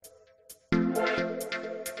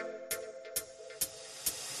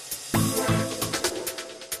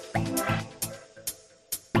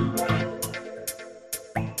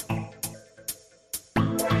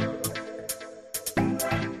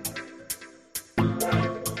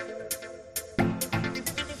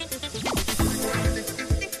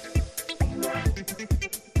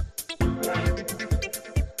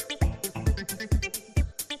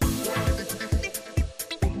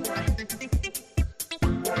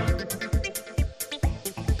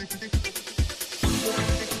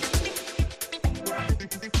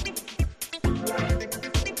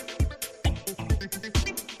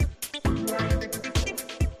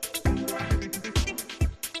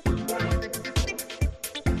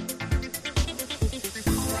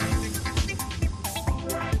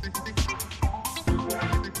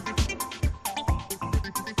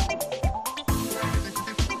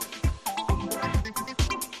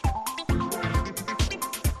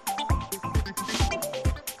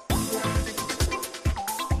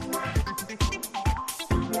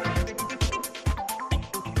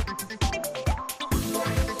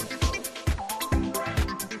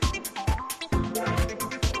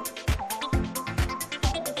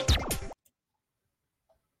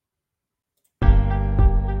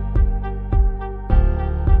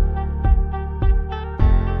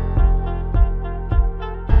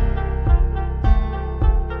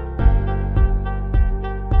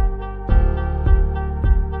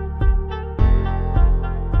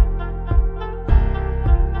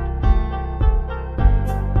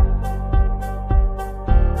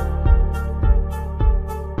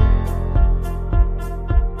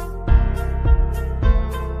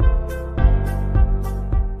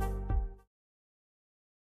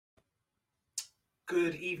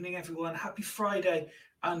Good evening, everyone. Happy Friday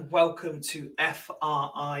and welcome to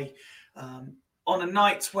FRI on a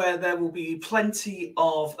night where there will be plenty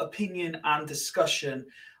of opinion and discussion.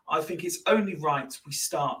 I think it's only right we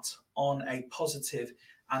start on a positive,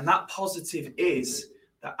 and that positive is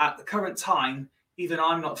that at the current time, even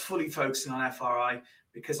I'm not fully focusing on FRI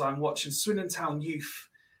because I'm watching Swindon Town Youth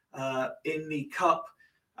in the Cup,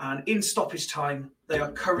 and in stoppage time, they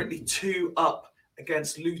are currently 2-up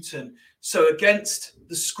against Luton. So against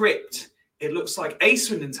the script, it looks like a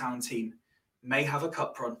Swindon Town team may have a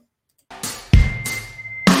cup run.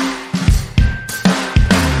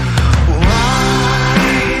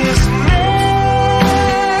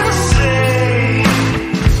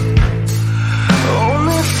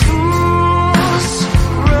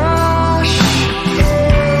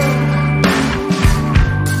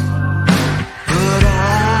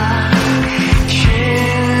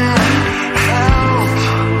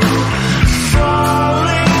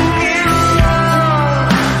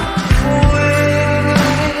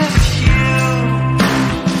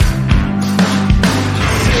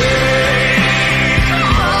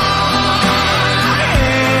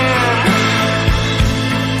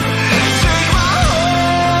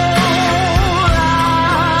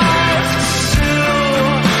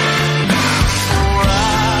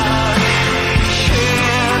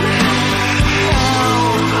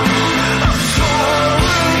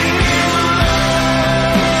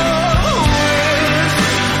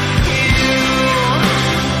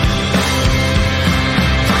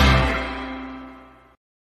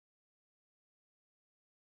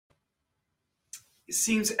 It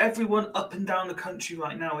seems everyone up and down the country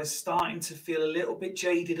right now is starting to feel a little bit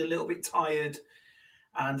jaded, a little bit tired.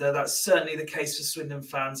 And that's certainly the case for Swindon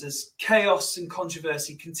fans as chaos and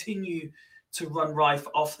controversy continue to run rife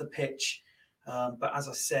off the pitch. But as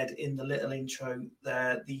I said in the little intro,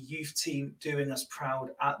 the youth team doing us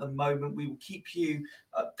proud at the moment. We will keep you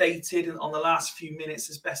updated on the last few minutes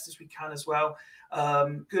as best as we can as well.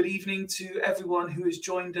 Good evening to everyone who has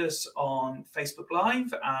joined us on Facebook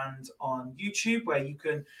Live and on YouTube, where you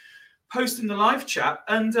can post in the live chat.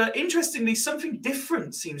 And interestingly, something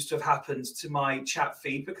different seems to have happened to my chat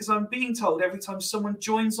feed, because I'm being told every time someone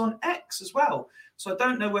joins on X as well. So I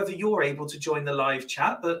don't know whether you're able to join the live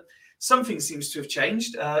chat, but something seems to have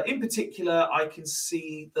changed. In particular, I can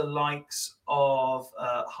see the likes of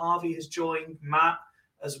Harvey has joined, Matt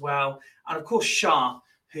as well, and of course Shah,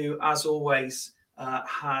 who, as always,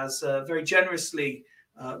 has very generously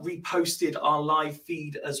reposted our live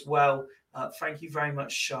feed as well. Thank you very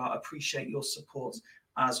much, Shah. Appreciate your support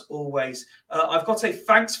as always. I've got a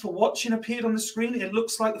thanks for watching appeared on the screen. It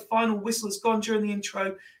looks like the final whistle has gone during the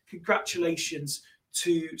intro. Congratulations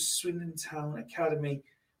to Swindon Town Academy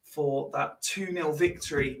for that 2-0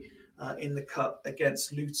 victory in the Cup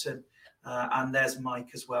against Luton. And there's Mike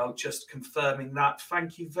as well, just confirming that.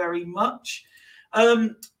 Thank you very much.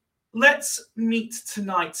 Let's meet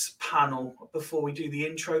tonight's panel before we do the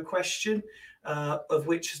intro question, of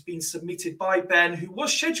which has been submitted by Ben, who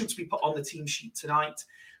was scheduled to be put on the team sheet tonight,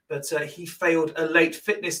 but he failed a late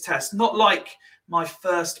fitness test, not like my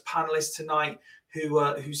first panelist tonight,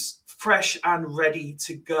 who's fresh and ready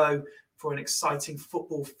to go for an exciting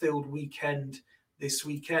football-filled weekend this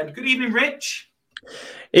weekend. Good evening, Rich.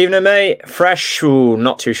 Evening, mate. Fresh. Ooh,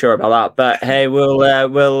 not too sure about that, but hey,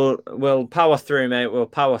 we'll power through, mate. We'll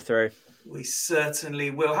power through. We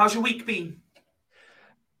certainly will. How's your week been,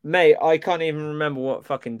 mate? I can't even remember what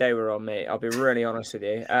fucking day we're on, mate. I'll be really honest with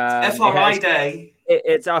you. FRI day.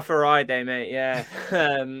 It's FRI day, mate. Yeah,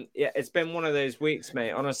 yeah. It's been one of those weeks,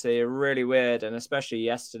 mate. Honestly, really weird, and especially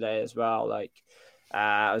yesterday as well. Like,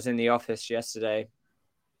 I was in the office yesterday.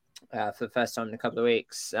 For the first time in a couple of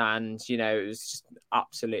weeks, and it was just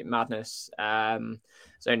absolute madness.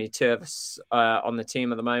 There's only 2 of us on the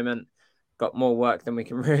team at the moment. Got more work than we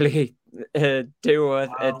can really deal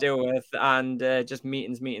with, and just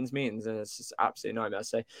meetings, and it's just absolute nightmare.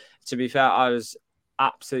 So, to be fair, I was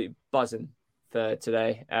absolutely buzzing for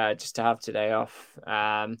today, just to have today off.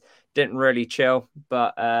 Didn't really chill,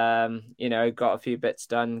 but got a few bits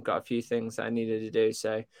done, got a few things that I needed to do.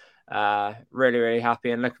 So. Really, really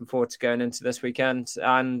happy and looking forward to going into this weekend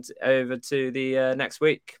and over to the next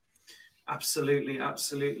week. Absolutely.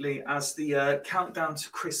 As the countdown to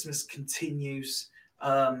Christmas continues,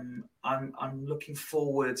 I'm looking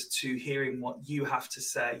forward to hearing what you have to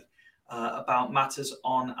say about matters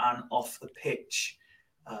on and off the pitch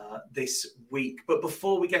this week. But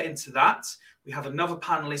before we get into that, we have another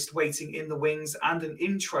panelist waiting in the wings and an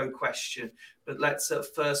intro question. But let's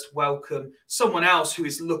first welcome someone else who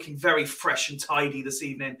is looking very fresh and tidy this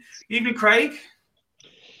evening. Evening, Craig.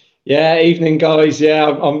 Yeah, evening, guys. Yeah,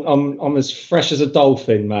 I'm as fresh as a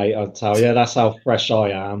dolphin, mate. I'll tell you, that's how fresh I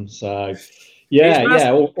am. So, He's yeah,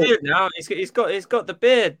 massive yeah, beard now. He's got the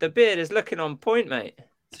beard. The beard is looking on point, mate.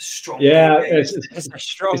 It's a strong beard, yeah. David. It's a It's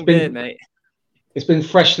strong beard, been mate. it's been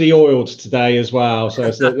freshly oiled today as well, so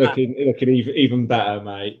it's looking even better,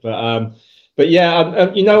 mate. But yeah,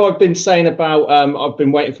 I've been saying about I've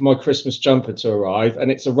been waiting for my Christmas jumper to arrive,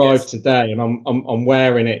 and it's arrived Yes. today, and I'm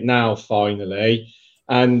wearing it now finally.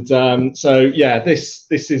 And so yeah, this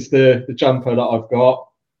is the jumper that I've got,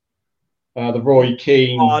 the Roy Oh, I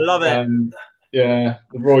Keane, love it. yeah,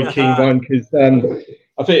 the Roy Keane one, because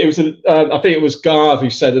I think it was Garv who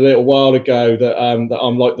said a little while ago that that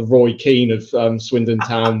I'm like the Roy Keane of Swindon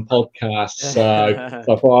Town podcasts. So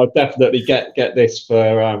I thought I'd definitely get this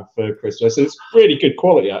for Christmas. It's really good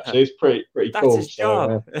quality, actually. It's pretty That's cool. his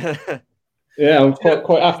job. Yeah, I'm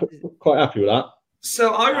quite happy with that.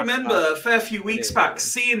 So I remember a fair few weeks back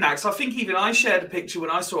seeing that, because I think even I shared a picture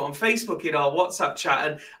when I saw it on Facebook in our WhatsApp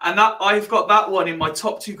chat, and that I've got that one in my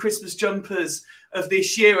top 2 Christmas jumpers of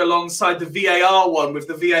this year, alongside the VAR one with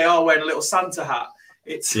the VAR wearing a little Santa hat.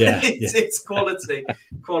 It's quality,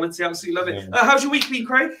 absolutely love it. How's your week been,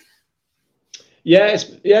 Craig? Yeah,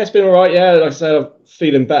 it's been all right. Yeah, like I said, I'm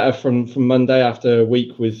feeling better from Monday after a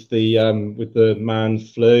week with the man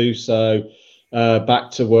flu. So back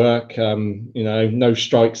to work. No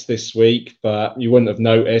strikes this week, but you wouldn't have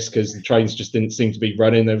noticed because the trains just didn't seem to be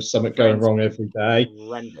running. There was something going wrong every day.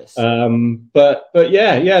 Horrendous. But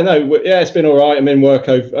it's been all right. I'm in work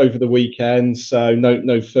over the weekend, so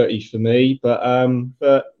no footy for me. But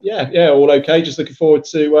all okay. Just looking forward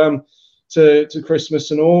to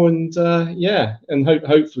Christmas and all, and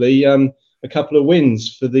hopefully a couple of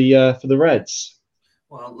wins for the Reds.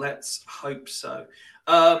 Well, let's hope so.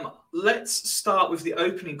 Let's start with the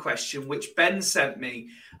opening question, which Ben sent me.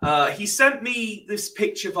 He sent me this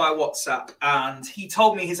picture via WhatsApp, and he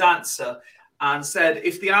told me his answer and said,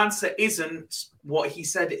 if the answer isn't what he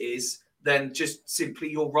said it is, then just simply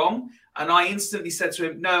you're wrong. And I instantly said to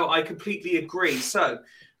him, no, I completely agree. So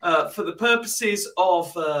for the purposes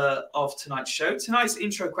of tonight's show, tonight's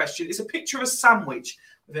intro question is a picture of a sandwich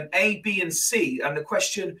with an A, B, and C. And the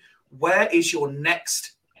question, where is your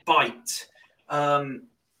next bite?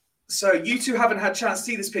 So you two haven't had a chance to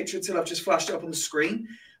see this picture until I've just flashed it up on the screen.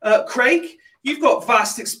 Craig, you've got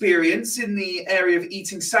vast experience in the area of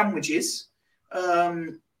eating sandwiches.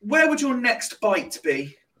 Where would your next bite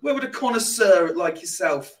be? Where would a connoisseur like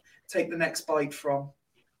yourself take the next bite from?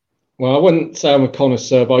 Well, I wouldn't say I'm a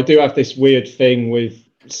connoisseur, but I do have this weird thing with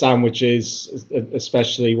sandwiches,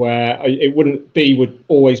 especially where would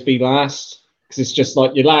always be last, because it's just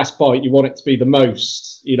like your last bite, you want it to be the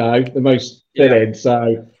most filling. Yeah.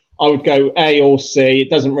 So I would go A or C.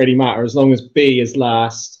 It doesn't really matter as long as B is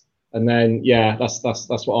last, and then that's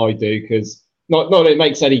what I do, because not that it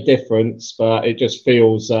makes any difference, but it just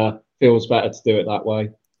feels better to do it that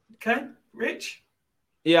way. Okay, Rich.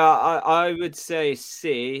 Yeah, I would say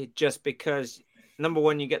C, just because number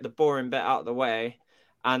one, you get the boring bit out of the way,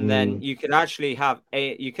 and then you could actually have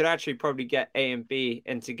A. You could actually probably get A and B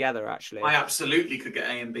in together. Actually, I absolutely could get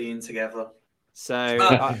A and B in together. So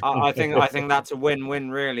I think that's a win-win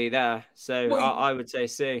really there. So I would say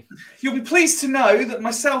C. You'll be pleased to know that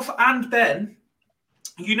myself and Ben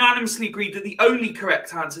unanimously agreed that the only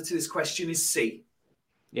correct answer to this question is C.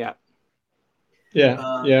 Yeah.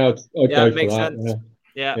 I'll go for that. Sense.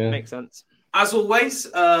 Yeah, makes sense. As always,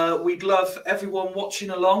 we'd love everyone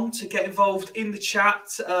watching along to get involved in the chat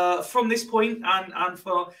from this point, and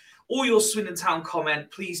for all your Swindon Town comment,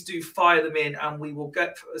 please do fire them in, and we will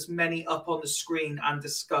get as many up on the screen and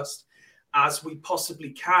discussed as we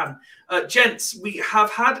possibly can. Gents, we have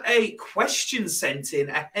had a question sent in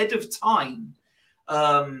ahead of time.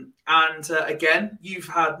 Again, you've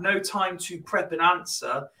had no time to prep an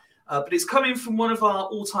answer, but it's coming from one of our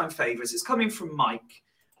all-time favourites. It's coming from Mike,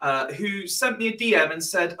 who sent me a DM and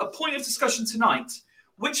said, a point of discussion tonight,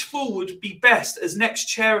 which forward would be best as next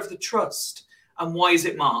chair of the trust, and why is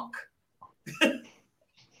it Mark?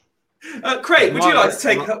 Craig, would you like to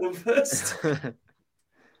take that one first?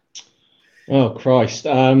 Oh Christ!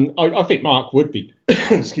 I think Mark would be.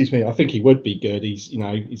 Excuse me. I think he would be good. He's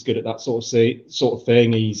good at that sort of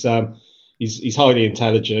thing. He's highly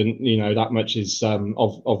intelligent. That much is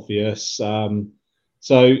obvious.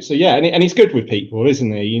 So yeah, and he's good with people,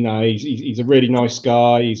 isn't he? He's a really nice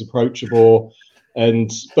guy. He's approachable,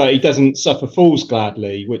 but he doesn't suffer fools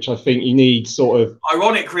gladly, which I think you need. Sort of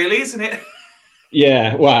ironic, really, isn't it?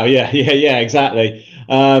 Yeah. Wow. Yeah. Exactly.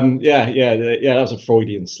 That was a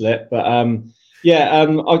Freudian slip, but I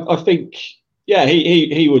think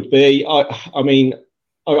he would be. I mean,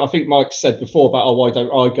 I think Mike said before about, oh, why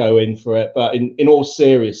don't I go in for it? But in all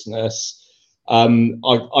seriousness,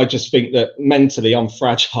 I just think that mentally I'm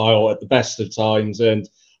fragile at the best of times, and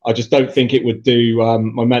I just don't think it would do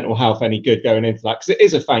my mental health any good going into that, because it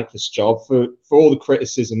is a thankless job for all the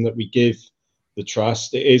criticism that we give the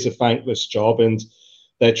trust. It is a thankless job, and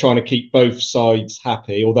they're trying to keep both sides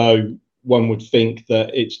happy, although one would think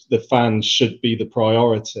that the fans should be the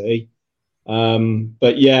priority.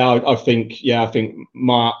 But yeah, I think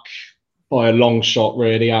Mark by a long shot,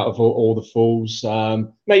 really, out of all the fools.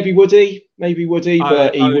 Maybe Woody, but he wouldn't.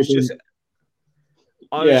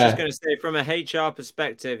 I was just going to say, from a HR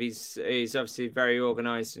perspective, he's obviously very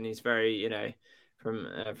organised, and he's very,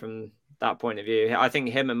 from that point of view, I think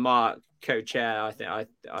him and Mark co-chair. I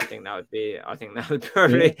think that would be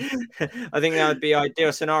probably, I think that would be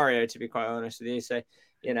ideal scenario, to be quite honest with you. So,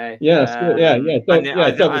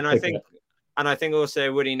 and I think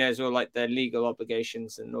also Woody knows all like the legal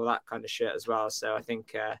obligations and all that kind of shit as well. So I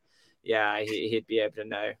think, he'd be able to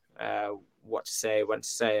know what to say, when to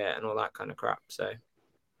say it, and all that kind of crap. So.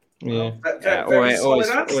 Yeah,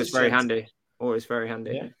 always very handy. Always very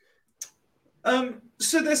handy. Yeah.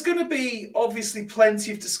 So there's going to be obviously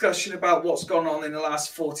plenty of discussion about what's gone on in the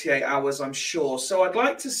last 48 hours, I'm sure. So I'd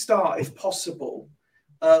like to start, if possible,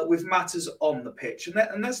 with matters on the pitch,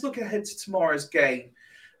 and let's look ahead to tomorrow's game.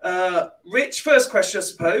 Rich, first question, I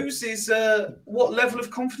suppose, is what level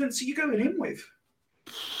of confidence are you going in with?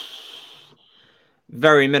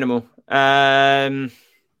 Very minimal.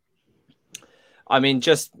 I mean,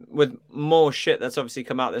 just with more shit that's obviously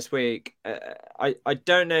come out this week, I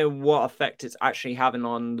don't know what effect it's actually having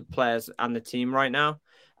on the players and the team right now.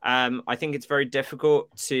 I think it's very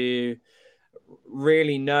difficult to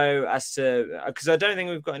really know as to, because I don't think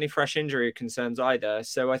we've got any fresh injury concerns either.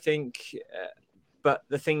 So I think, but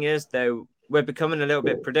the thing is, though, we're becoming a little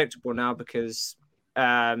bit predictable now because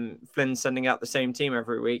Flynn's sending out the same team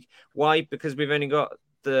every week. Why? Because we've only got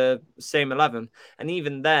the same 11, and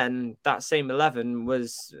even then that same 11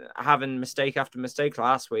 was having mistake after mistake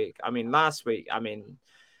last week. I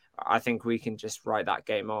think we can just write that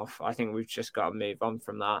game off. I think we've just got to move on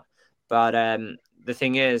from that. But the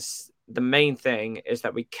thing is, the main thing is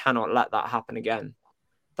that we cannot let that happen again.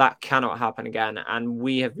 That cannot happen again, and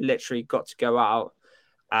we have literally got to go out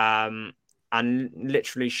and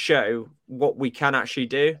literally show what we can actually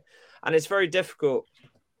do. And it's very difficult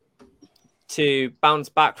to bounce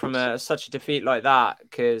back from such a defeat like that,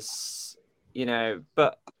 because,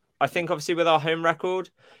 but I think obviously with our home record,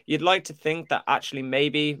 you'd like to think that actually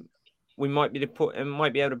maybe we might be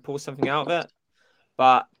able to pull something out of it,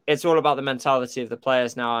 but it's all about the mentality of the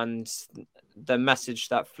players now and the message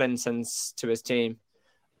that Flynn sends to his team.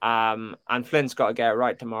 And Flynn's got to get it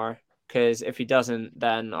right tomorrow, because if he doesn't,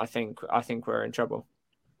 then I think we're in trouble.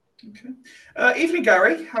 Okay. Evening,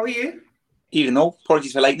 Gary. How are you? Evening all.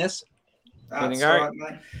 Apologies for lateness. That's all right,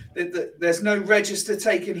 mate. There's no register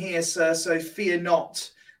taken here, sir, so fear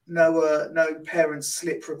not. No parent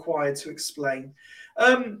slip required to explain.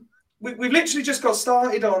 We've literally just got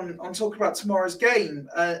started on talking about tomorrow's game,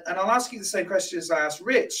 and I'll ask you the same question as I asked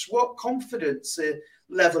Rich. What confidence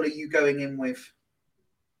level are you going in with?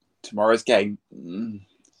 Tomorrow's game?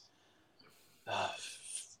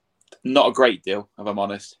 Not a great deal, if I'm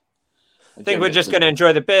honest. I think we're just going to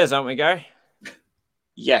enjoy the beers, aren't we, Gary?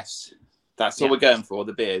 Yes. That's all we're going for,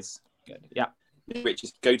 the beers. Good. Yeah. Rich,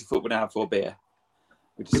 just go to football now for a beer.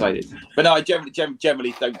 We decided. But no, I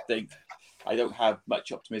generally don't think, I don't have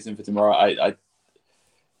much optimism for tomorrow. I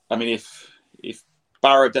mean, if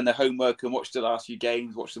Barrow have done their homework and watched the last few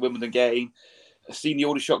games, watched the Wimbledon game, seen the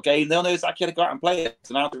Aldershot game, they'll know exactly how to go out and play it.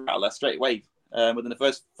 So now to rattle us straight away. Within the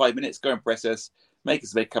first 5 minutes, go and press us, make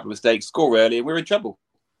us make a couple of mistakes, score early, and we're in trouble.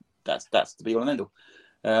 That's the be all and end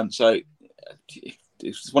all. So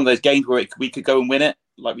it's one of those games where we could go and win it,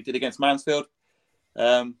 like we did against Mansfield.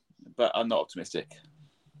 But I'm not optimistic.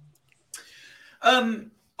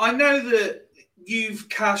 I know that you've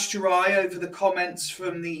cast your eye over the comments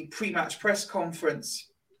from the pre-match press conference.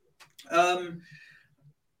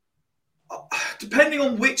 Depending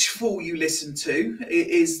on which fool you listen to,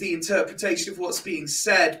 is the interpretation of what's being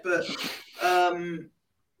said. But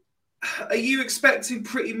are you expecting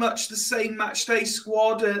pretty much the same matchday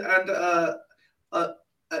squad and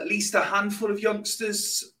at least a handful of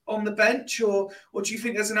youngsters on the bench, or do you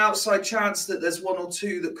think there's an outside chance that there's one or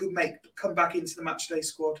two that could come back into the matchday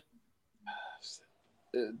squad?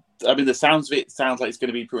 I mean, the sounds of it sounds like it's going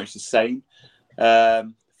to be pretty much the same.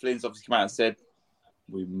 Flynn's obviously come out and said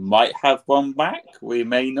we might have one back, we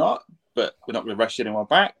may not, but we're not going to rush anyone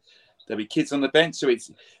back. There'll be kids on the bench, so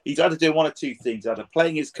he's either doing one or two things: either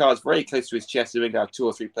playing his cards very close to his chest, so we're going to have 2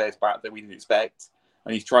 or 3 players back that we didn't expect,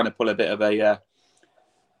 and he's trying to pull a bit of a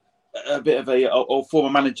former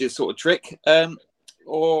manager's sort of trick,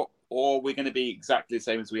 or we're going to be exactly the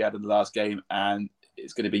same as we had in the last game, and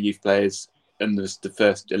it's going to be youth players and the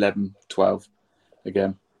first 11, 12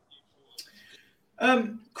 again.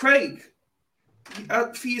 Craig,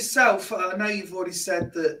 for yourself, I know you've already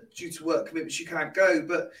said that due to work commitments you can't go,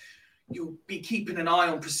 but you'll be keeping an eye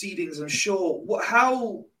on proceedings, I'm sure.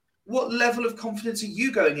 What level of confidence are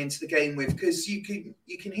you going into the game with? Because you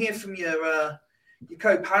can hear from your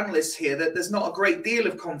co-panelists here that there's not a great deal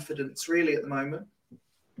of confidence really at the moment.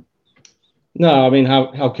 No, I mean,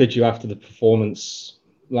 how could you after the performance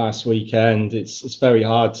last weekend? It's very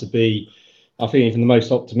hard to be. I think even the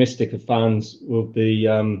most optimistic of fans would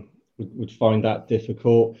would find that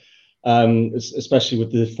difficult, especially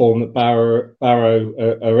with the form that Barrow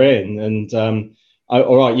are in. And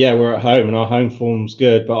all right, yeah, we're at home and our home form's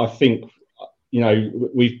good, but I think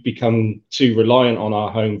we've become too reliant on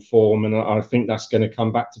our home form, and I think that's going to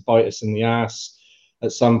come back to bite us in the ass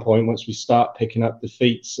at some point once we start picking up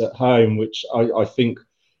defeats at home, which I think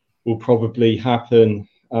will probably happen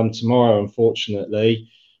tomorrow, unfortunately.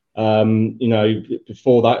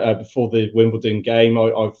 Before the Wimbledon game,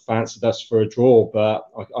 I fancied us for a draw, but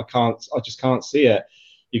I just can't see it.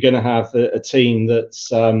 You're going to have a team that's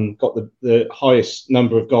got the highest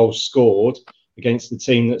number of goals scored against the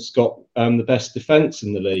team that's got the best defence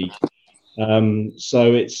in the league.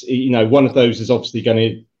 So it's one of those is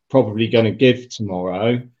obviously probably going to give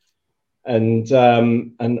tomorrow, and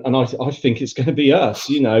I think it's going to be us.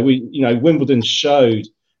 Wimbledon showed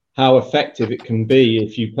how effective it can be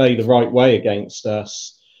if you play the right way against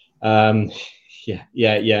us. I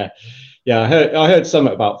heard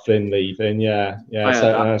something about Flynn leaving.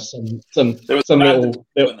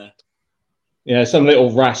 Some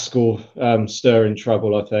little rascal stirring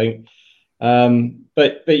trouble, I think.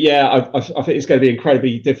 But yeah, I think it's going to be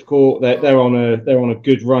incredibly difficult. They're on a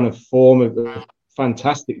good run of form, a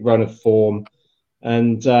fantastic run of form,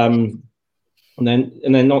 and then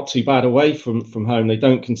not too bad away from home. They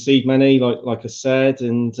don't concede many, like I said,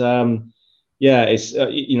 and it's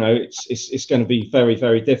going to be very,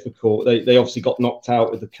 very difficult. They obviously got knocked out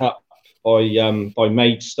with the cup by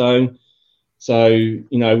Maidstone. So,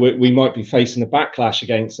 we might be facing a backlash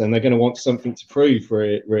against them. They're going to want something to prove,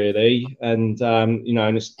 really. And, and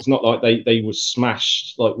it's not like they were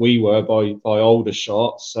smashed like we were by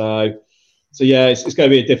Aldershot. So yeah, it's going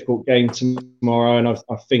to be a difficult game tomorrow. And I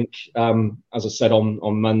think, as I said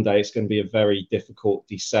on Monday, it's going to be a very difficult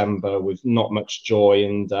December with not much joy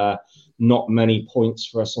and not many points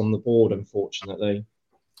for us on the board, unfortunately.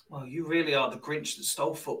 Well, you really are the Grinch that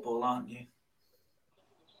stole football, aren't you?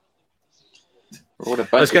 I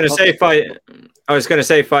was going to say,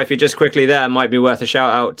 Fyfie, just quickly there, might be worth a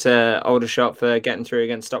shout out to Aldershot for getting through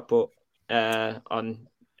against Stockport on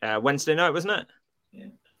Wednesday night, wasn't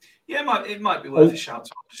it? Yeah, it might be worth a shout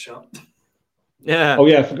to Aldershot. Yeah. Oh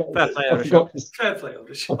yeah, Fair play,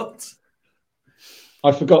 Aldershot.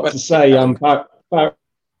 I forgot to say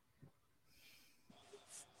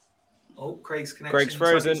Craig's connection. Craig's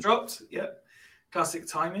frozen. Dropped. Yeah, classic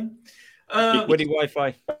timing. Witty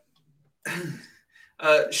Wi-Fi.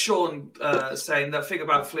 Sean saying that thing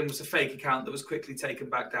about Flynn was a fake account that was quickly taken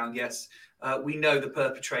back down. Yes, we know the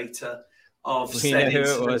perpetrator of said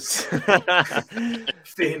incident.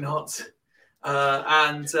 Fear not.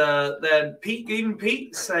 And then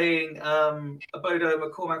Pete saying Abodo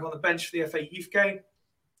McCormack on the bench for the FA Youth game.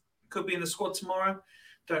 Could be in the squad tomorrow.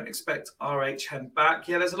 Don't expect RHM back.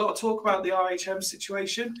 Yeah, there's a lot of talk about the RHM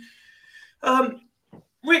situation.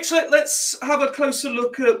 Rich, let's have a closer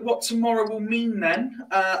look at what tomorrow will mean then.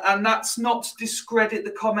 And that's not to discredit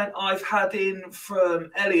the comment I've had in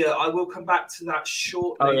from Elliot. I will come back to that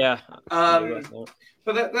shortly. Oh, yeah.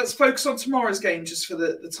 But let's focus on tomorrow's game just for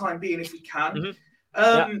the time being, if we can.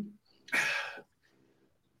 Mm-hmm.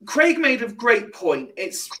 Craig made a great point.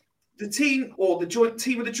 It's the team or the joint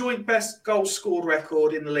team with the joint best goals scored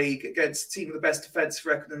record in the league against the team with the best defensive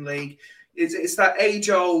record in the league. It's that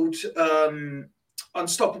age-old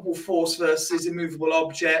unstoppable force versus immovable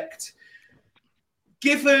object.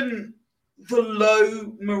 Given the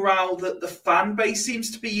low morale that the fan base seems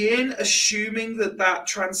to be in, assuming that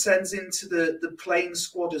transcends into the playing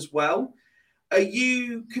squad as well, are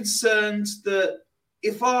you concerned that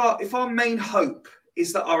if our main hope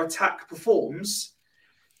is that our attack performs,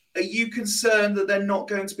 are you concerned that they're not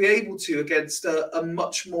going to be able to against a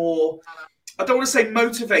much more, I don't want to say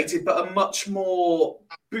motivated, but a much more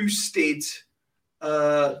boosted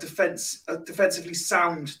defensively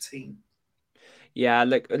sound team? Yeah,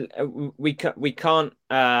 look, we can't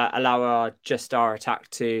allow our attack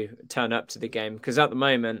to turn up to the game, because at the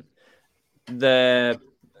moment the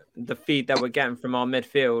feed that we're getting from our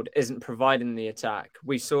midfield isn't providing the attack.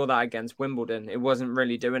 We saw that against Wimbledon. It wasn't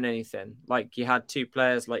really doing anything. Like, you had two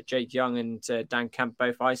players like Jake Young and Dan Kemp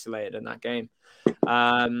both isolated in that game.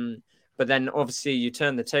 But then obviously you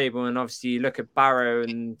turn the table and obviously you look at Barrow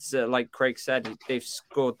and like Craig said, they've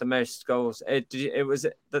scored the most goals. It was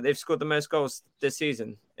that they've scored the most goals this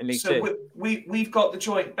season in League Two. So we've got the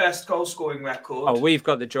joint best goal scoring record. Oh, we've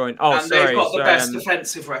got the joint. Oh, and sorry. They've got the best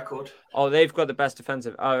defensive record. Oh, they've got the best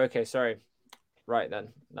defensive. Oh, okay. Sorry. Right then.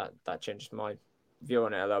 That changes my view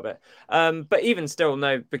on it a little bit. But even still,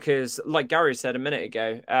 no, because like Gary said a minute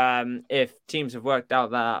ago, if teams have worked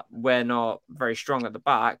out that we're not very strong at the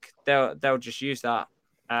back, they'll just use that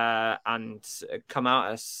and come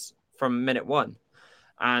at us from minute one.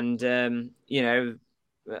 And you know,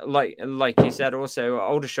 like you said, also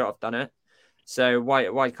Aldershot have done it. So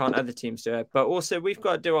why can't other teams do it? But also we've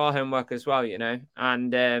got to do our homework as well, you know.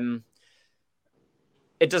 And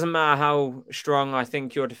it doesn't matter how strong I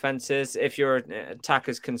think your defense is. If your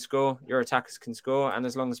attackers can score, and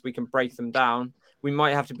as long as we can break them down, we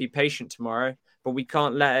might have to be patient tomorrow. But we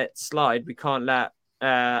can't let it slide. We can't let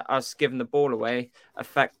us giving the ball away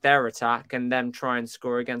affect their attack and them try and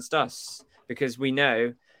score against us, because we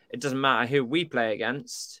know it doesn't matter who we play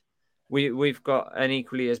against. We've got an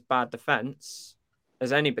equally as bad defense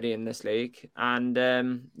as anybody in this league, and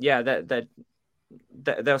they'll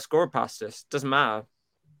score past us. Doesn't matter.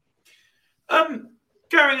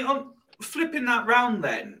 Gary, on flipping that round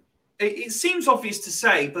then, it seems obvious to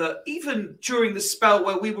say, but even during the spell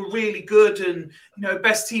where we were really good and, you know,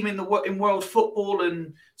 best team in world football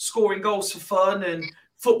and scoring goals for fun and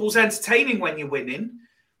football's entertaining when you're winning,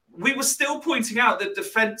 we were still pointing out that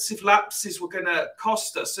defensive lapses were going to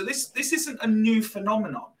cost us. So this isn't a new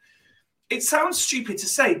phenomenon. It sounds stupid to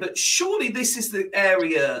say, but surely this is the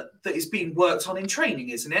area that is being worked on in training,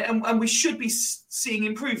 isn't it? And we should be seeing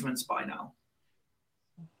improvements by now.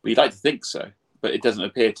 We'd like to think so, but it doesn't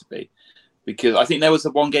appear to be. Because I think there was the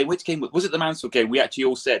one game, which game was it, the Mansfield game? We actually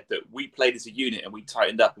all said that we played as a unit and we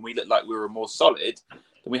tightened up and we looked like we were more solid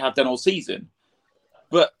than we have done all season.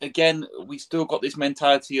 But again, we still got this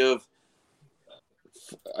mentality of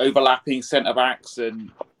overlapping centre-backs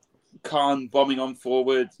and Khan bombing on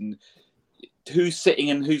forward and who's sitting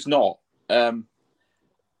and who's not.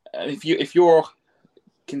 If you're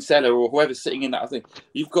Kinsella or whoever's sitting in that, I think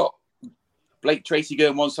you've got Blake Tracy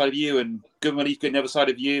going one side of you and Goodman going the other side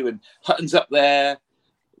of you and Hutton's up there,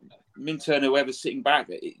 Minturn, whoever's sitting back.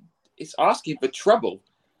 It's asking for trouble.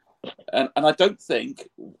 And I don't think...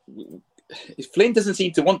 Flynn doesn't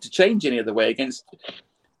seem to want to change any other way against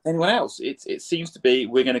anyone else. It seems to be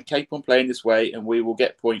we're going to keep on playing this way and we will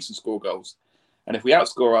get points and score goals. And if we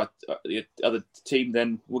outscore the other team,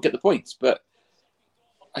 then we'll get the points. But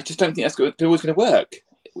I just don't think that's always going to work.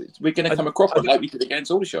 We're going to come across like we did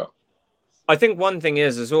against Aldershot. I think one thing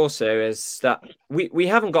is that we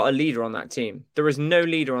haven't got a leader on that team. There is no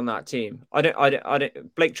leader on that team. I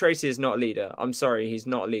don't. Blake Tracy is not a leader. I'm sorry, he's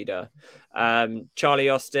not a leader. Charlie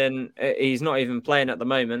Austin, he's not even playing at the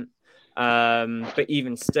moment. But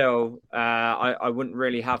even still, I wouldn't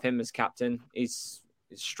really have him as captain. He's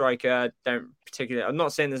a striker. I'm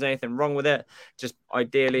not saying there's anything wrong with it. Just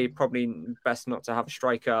ideally, probably best not to have a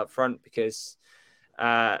striker up front because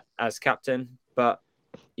as captain. But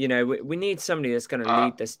you know, we need somebody that's going to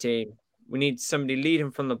lead this team. We need somebody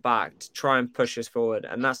leading from the back to try and push us forward.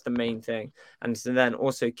 And that's the main thing. And to then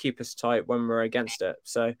also keep us tight when we're against it.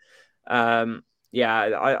 So,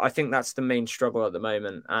 I think that's the main struggle at the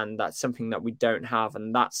moment. And that's something that we don't have.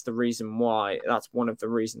 And that's one of the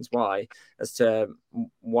reasons why, as to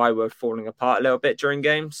why we're falling apart a little bit during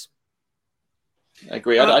games. I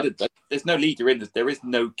agree. There's no leader in this. There is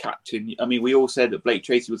no captain. I mean, we all said that Blake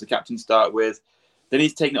Tracy was the captain to start with. Then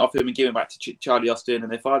he's taking it off him and giving it back to Charlie Austin.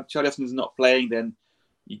 And if Charlie Austin's not playing, then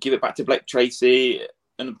you give it back to Blake Tracy.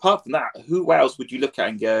 And apart from that, who else would you look at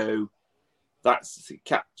and go, that's the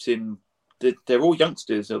captain? They're all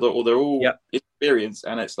youngsters, or they're all experienced.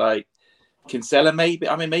 And it's like, Kinsella maybe?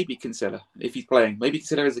 I mean, maybe Kinsella, if he's playing. Maybe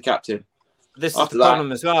Kinsella is the captain. This is the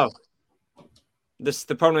problem as well. This is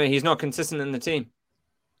the problem. He's not consistent in the team.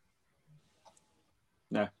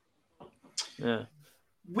 No. Yeah.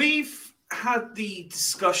 We've had the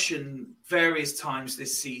discussion various times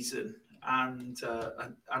this season, and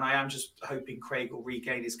I am just hoping Craig will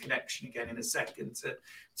regain his connection again in a second to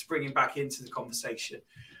bring him back into the conversation.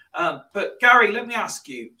 But Gary, let me ask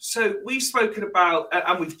you. So we've spoken about,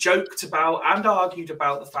 and we've joked about, and argued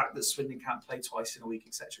about the fact that Swindon can't play twice in a week,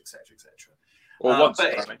 etc., etc.,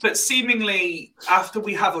 etc. But seemingly, after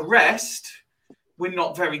we have a rest, we're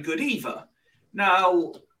not very good either.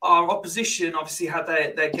 Now, our opposition obviously had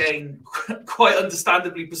their game quite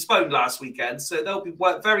understandably postponed last weekend, so they'll be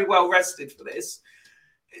very well rested for this.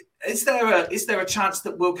 Is there a chance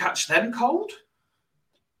that we'll catch them cold?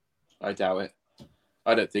 I doubt it.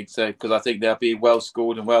 I don't think so, because I think they'll be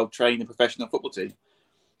well-schooled and well-trained and professional football team.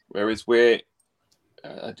 Whereas we're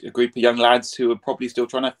a group of young lads who are probably still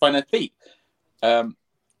trying to find their feet.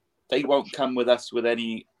 They won't come with us with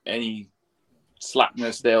any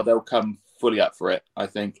slackness. They'll come fully up for it, I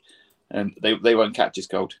think. And they won't catch us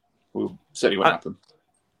cold. Will certainly won't happen.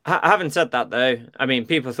 Having said that, though, I mean,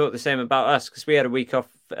 people thought the same about us because we had a week off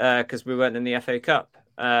because we weren't in the FA Cup.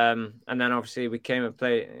 And then obviously we came and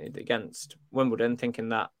played against Wimbledon thinking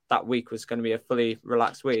that week was going to be a fully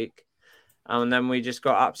relaxed week. And then we just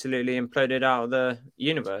got absolutely imploded out of the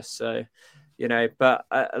universe. So, but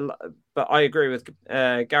I agree with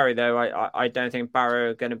Gary, though. I don't think Barrow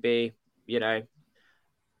are going to be,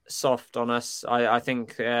 soft on us. I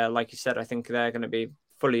think, like you said, I think they're going to be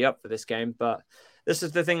fully up for this game. But this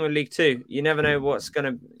is the thing with League Two. You never know what's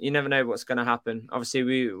going to happen. Obviously,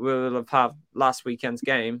 we will have had last weekend's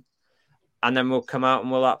game, and then we'll come out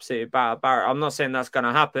and we'll absolutely batter Barrow. I'm not saying that's going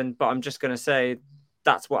to happen, but I'm just going to say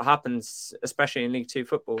that's what happens, especially in League Two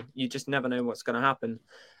football. You just never know what's going to happen.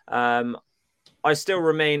 I still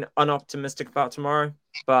remain unoptimistic about tomorrow,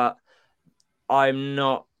 but I'm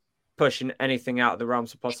not pushing anything out of the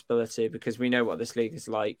realms of possibility because we know what this league is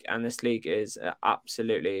like, and this league is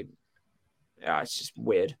absolutely, it's just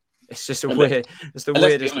weird. It's just it's the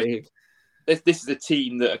weirdest league. This is a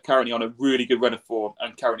team that are currently on a really good run of form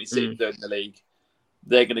and currently sitting third in the league.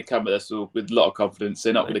 They're going to come at us with a lot of confidence.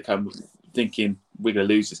 They're not going to come thinking we're going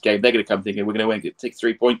to lose this game. They're going to come thinking we're going to win, take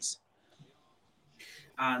 3 points.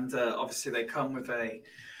 And obviously they come with a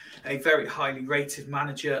very highly rated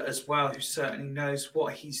manager as well, who certainly knows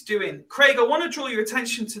what he's doing. Craig, I want to draw your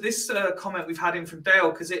attention to this comment we've had in from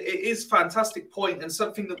Dale, because it is a fantastic point and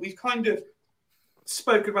something that we've kind of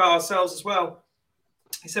spoke about ourselves as well.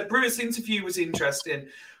 He said Brewer's interview was interesting,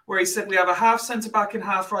 where he said we have a half centre-back and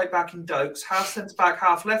half right-back in Dokes, half centre-back,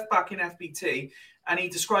 half left-back in FBT, and he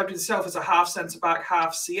described himself as a half centre-back,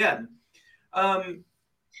 half CM.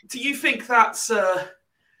 Do you think that's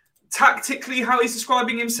tactically how he's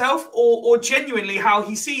describing himself, or genuinely how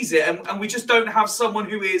he sees it, and we just don't have someone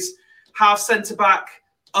who is half centre-back,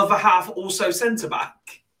 other half also centre-back?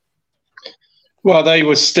 Well, they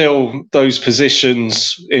were still those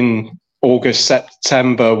positions in August,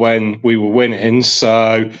 September when we were winning.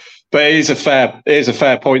 So, but it is a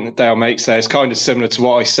fair point that Dale makes there. It's kind of similar to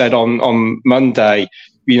what I said on Monday.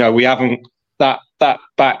 We haven't that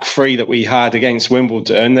back three that we had against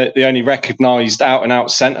Wimbledon. The only recognised out and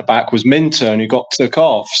out centre back was Minturn, who got took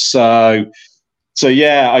off. So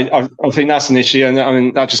yeah, I think that's an issue, and I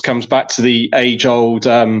mean that just comes back to the age old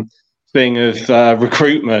thing of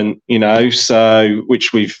recruitment. So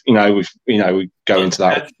which we go into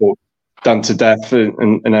that before, done to death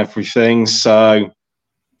and everything. So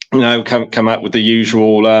come out with the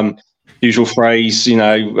usual phrase,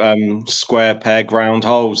 square peg, round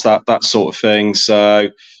holes, that sort of thing. So,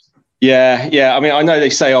 yeah. I mean, I know they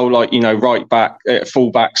say, right back,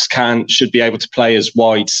 full backs should be able to play as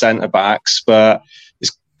wide centre backs, but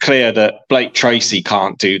it's clear that Blake Tracy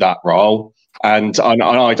can't do that role, and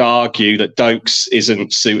I'd argue that Dokes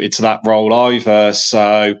isn't suited to that role either.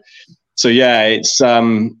 So yeah, it's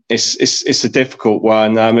a difficult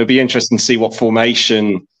one. It'll be interesting to see what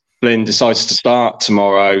formation Flynn decides to start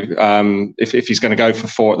tomorrow. If he's going to go for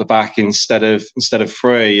 4 at the back instead of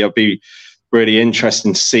 3, it'll be really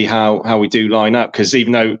interesting to see how we do line up. Because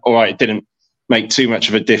even though, all right, it didn't make too much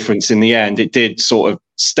of a difference in the end, it did sort of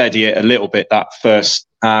steady it a little bit that first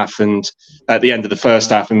half, and at the end of the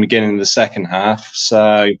first half and beginning of the second half.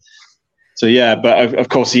 So yeah, but of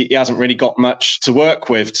course he hasn't really got much to work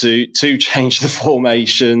with to change the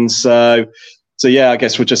formation. So yeah, I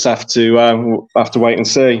guess we'll just have to wait and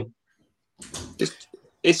see.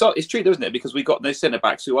 It's true, though, isn't it? Because we've got no centre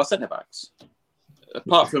backs who are centre backs,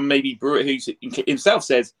 apart from maybe Brewer, who himself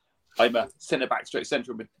says, "I'm a centre back, straight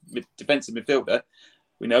central defensive midfielder."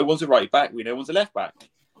 We know one's a right back, we know one's a left back,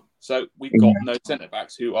 so we've got no centre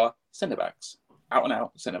backs who are centre backs, out and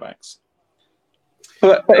out centre backs.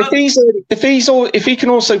 But if he can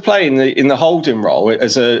also play in the holding role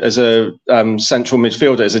as a central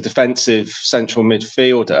midfielder, as a defensive central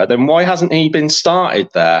midfielder, then why hasn't he been started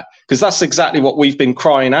there? Because that's exactly what we've been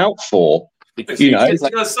crying out for. Because he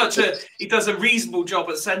does a reasonable job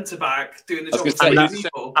at centre back, doing the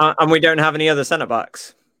job. And we don't have any other centre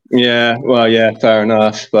backs. Yeah, well, yeah, fair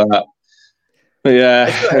enough, but Yeah,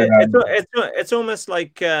 it's almost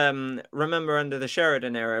like remember under the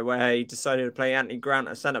Sheridan era where he decided to play Anthony Grant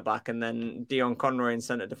at centre back and then Dion Conroy in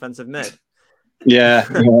centre defensive mid. yeah,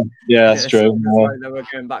 that's true. It's like they were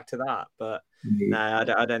going back to that, but no,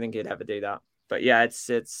 I don't think he'd ever do that. But yeah, it's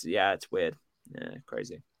weird, yeah,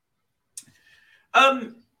 crazy.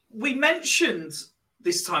 We mentioned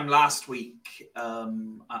this time last week,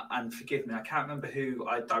 and forgive me, I can't remember who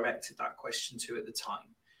I directed that question to at the time.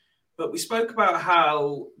 But we spoke about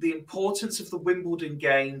how the importance of the Wimbledon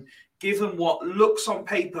game, given what looks on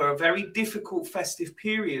paper a very difficult festive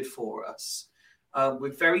period for us,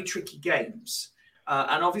 with very tricky games.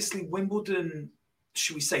 And obviously Wimbledon,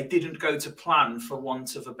 should we say, didn't go to plan, for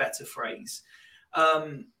want of a better phrase.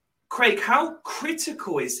 Craig, how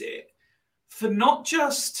critical is it for not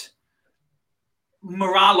just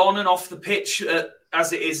morale on and off the pitch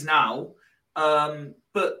as it is now,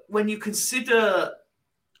 but when you consider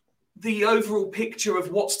the overall picture of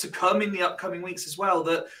what's to come in the upcoming weeks as well,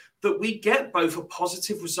 that we get both a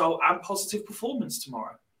positive result and positive performance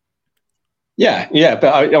tomorrow? Yeah,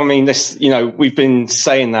 but I mean, this, we've been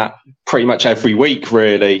saying that pretty much every week,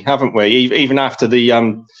 really, haven't we? Even after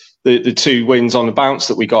the 2 wins on the bounce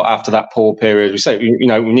that we got after that poor period, we said, we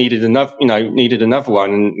needed another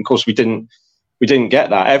one, and of course we didn't get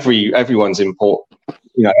that. Everyone's important.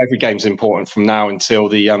 Every game's important from now until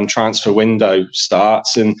the transfer window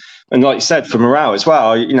starts, and like you said, for morale as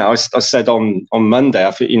well. I said on Monday,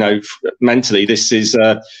 I think mentally this is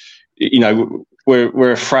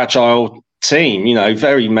we're a fragile team,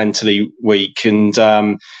 very mentally weak,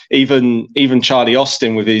 and even Charlie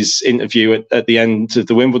Austin with his interview at the end of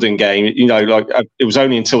the Wimbledon game, it was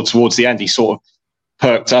only until towards the end he sort of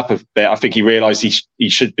perked up a bit. I think he realised he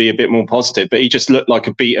should be a bit more positive, but he just looked like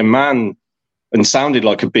a beaten man and sounded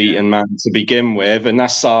like a beaten man to begin with. And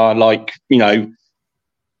that's our,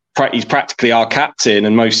 he's practically our captain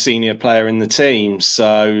and most senior player in the team.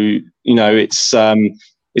 So,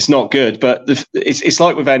 it's not good, but it's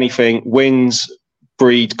like with anything, wins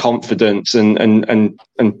breed confidence and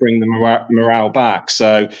bring the morale back.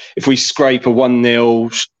 So if we scrape a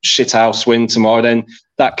 1-0 shithouse win tomorrow, then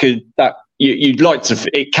you'd like to,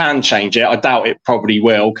 it can change it. I doubt it probably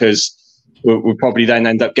will, because we'll probably then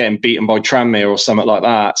end up getting beaten by Tranmere or something like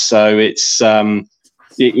that. So it's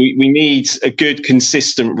we need a good,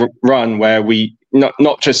 consistent run where we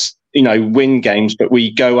not just win games, but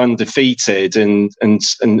we go undefeated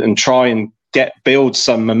and try and build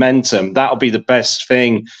some momentum. That'll be the best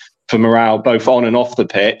thing for morale, both on and off the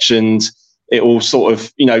pitch, and it will sort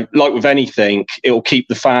of like with anything, it will keep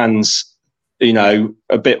the fans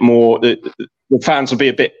a bit more. The fans will be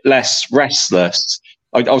a bit less restless.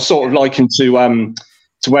 I was sort of likened to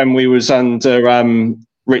when we was under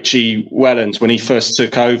Richie Wellens, when he first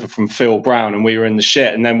took over from Phil Brown and we were in the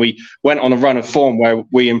shit, and then we went on a run of form where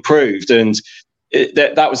we improved, and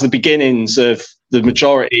that was the beginnings of the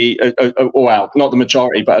majority, well, not the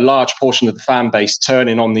majority, but a large portion of the fan base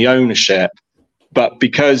turning on the ownership. But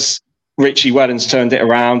because Richie Wellens turned it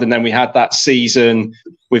around, and then we had that season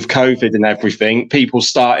with COVID and everything, people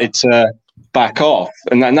started to back off,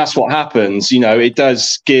 and that's what happens. It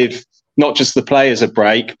does give not just the players a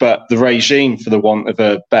break, but the regime, for the want of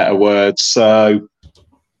a better word. So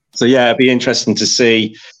yeah, it'd be interesting to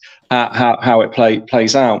see how it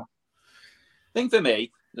plays out. I think for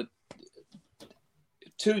me,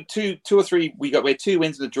 two or three, we had 2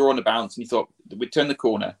 wins and a draw on the bounce, and you thought we'd turn the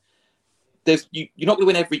corner. You're not going to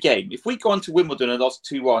win every game. If we go on to Wimbledon and lost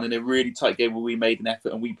 2-1 in a really tight game where we made an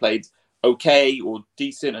effort and we played okay or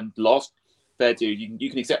decent and lost, fair dude, you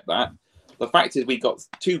can accept that. The fact is, we got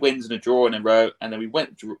 2 wins and a draw in a row, and then we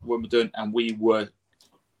went to Wimbledon and we were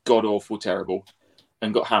god awful, terrible,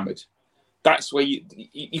 and got hammered. That's where you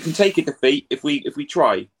can take a defeat if we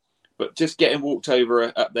try, but just getting walked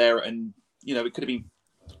over up there, and it could have been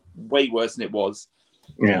way worse than it was.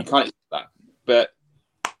 Yeah, you can't accept that, but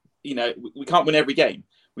we can't win every game.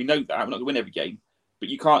 We know that we're not going to win every game, but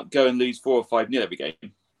you can't go and lose 4 or 5-0 every game.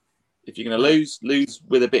 If you're going to lose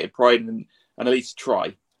with a bit of pride and at least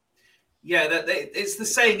try. Yeah, it's the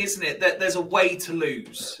saying, isn't it? That there's a way to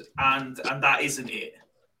lose, and that isn't it.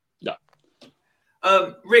 Yeah.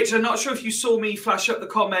 Rich, I'm not sure if you saw me flash up the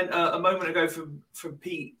comment a moment ago from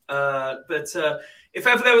Pete, but if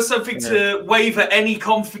ever there was something to waver any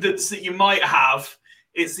confidence that you might have,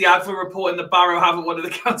 it's the Adver reporting that Barrow haven't won at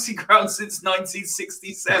the county ground since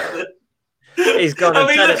 1967. He's gone and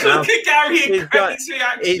said it now. Look at Gary and Craig's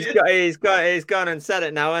reaction. He's gone and said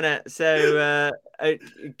it now, isn't it? So,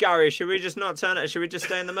 Gary, should we just not turn it? Should we just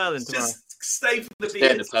stay in the Merlin tomorrow? Just stay for the beers.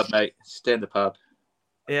 Stay in the pub, mate. Stay in the pub.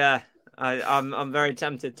 Yeah, I'm very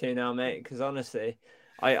tempted to now, mate, because honestly,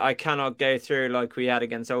 I cannot go through like we had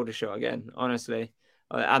against Aldershot again, honestly.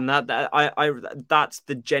 And that's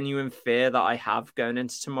the genuine fear that I have going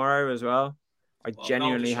into tomorrow as well. I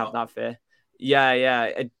genuinely have that fear.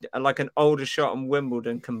 Yeah. Like an Aldershot and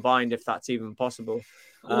Wimbledon combined, if that's even possible.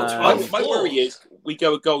 My worry is we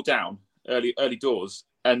go a goal down early doors,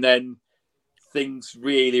 and then things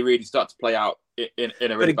really, really start to play out in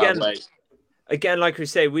a really bad way. Again, like we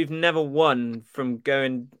say, we've never won from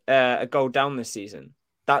going a goal down this season.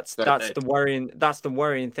 That's the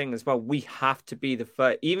worrying thing as well. We have to be the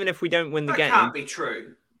first, even if we don't win the game. That can't be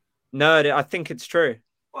true. No, I think it's true.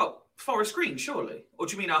 Well, Forest Green, surely. Or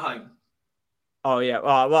do you mean at home? Oh yeah.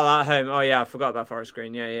 Well, at home. Oh yeah, I forgot about Forest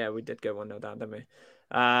Green. Yeah, we did go 1-0 down, didn't we?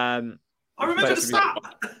 I remember the stat.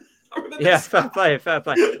 Fair play. Well,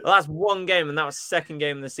 that's one game, and that was second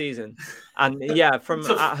game of the season. And yeah, from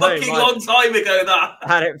at home, fucking long time ago that.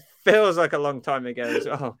 And it feels like a long time ago as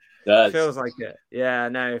well. It feels like it. Yeah,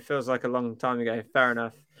 no, it feels like a long time ago. Fair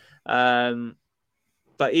enough.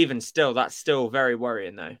 But even still, that's still very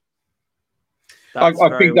worrying, though.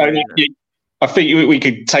 I think we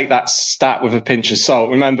could take that stat with a pinch of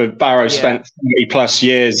salt. Remember, Barrow spent 30 plus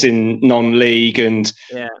years in non-league, and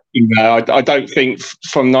I don't think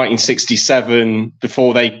from 1967,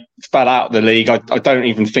 before they fell out of the league, I don't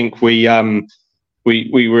even think we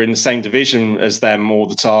were in the same division as them all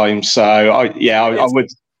the time. So I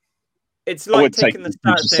would. It's like taking the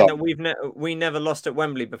stat saying that we never lost at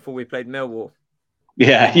Wembley before we played Millwall.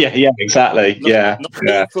 Yeah, exactly.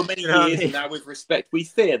 Not for many years, and now with respect, we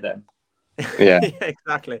fear them. Yeah.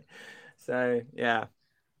 Exactly. So yeah,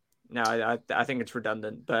 no, I think it's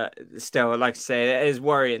redundant, but still, like I say, it is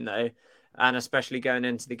worrying though, and especially going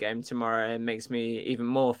into the game tomorrow, it makes me even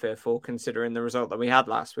more fearful considering the result that we had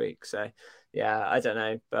last week. So yeah, I don't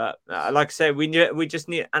know, but like I say, we just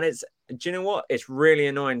need, and it's, do you know what? It's really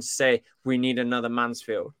annoying to say we need another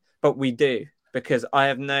Mansfield, but we do, because I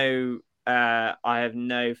have no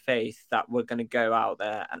faith that we're going to go out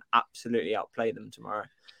there and absolutely outplay them tomorrow.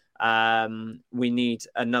 We need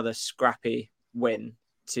another scrappy win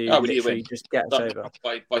to literally just get us over.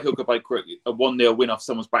 By hook or by crook, a 1-0 win off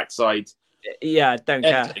someone's backside. Yeah, don't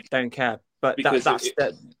care. But because that's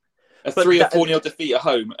a 3 or 4-0 defeat at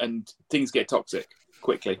home, and things get toxic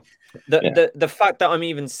quickly. The fact that I'm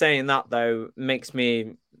even saying that though makes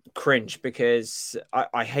me cringe, because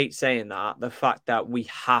I hate saying that. The fact that we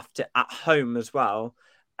have to, at home as well,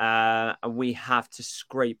 and we have to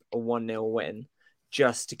scrape a 1-0 win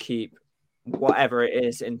just to keep whatever it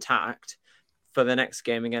is intact for the next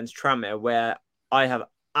game against Tranmere, where I have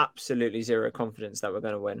absolutely zero confidence that we're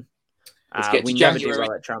going to win. We never do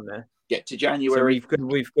well at Tranmere. Get to January. So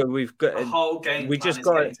we've got a whole game. We just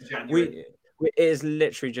got it. It is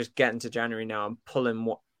literally just getting to January now and pulling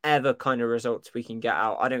whatever kind of results we can get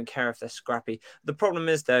out. I don't care if they're scrappy. The problem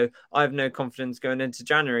is, though, I have no confidence going into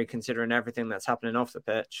January, considering everything that's happening off the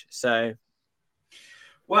pitch. So,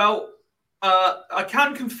 well, I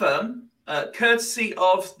can confirm, courtesy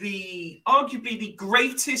of arguably the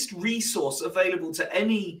greatest resource available to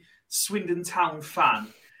any Swindon Town fan,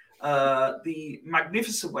 the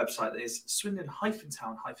magnificent website that is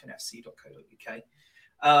swindon-town-fc.co.uk.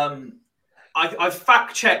 I've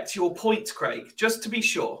fact-checked your point, Craig, just to be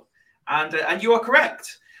sure. And you are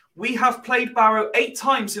correct. We have played Barrow 8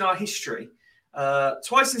 times in our history.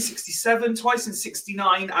 Twice in 67, twice in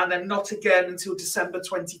 69, and then not again until December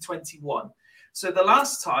 2021. So the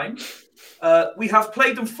last time, we have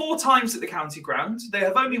played them 4 times at the county ground. They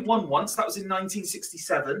have only won once. That was in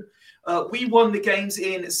 1967. We won the games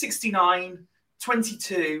in 69,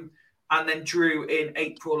 22, and then drew in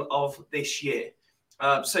April of this year.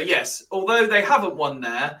 So yes, although they haven't won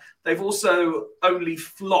there, they've also only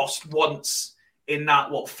lost once in that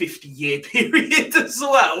 50-year period as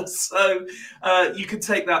well. So you can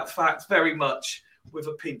take that fact very much with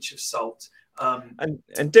a pinch of salt. And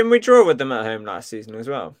didn't we draw with them at home last season as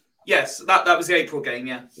well? Yes, that was the April game.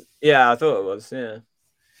 Yeah, I thought it was. Yeah.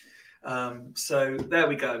 So there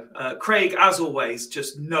we go. Craig, as always,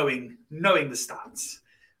 just knowing the stats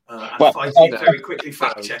and Fyfie very quickly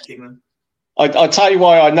fact checking them. I'll tell you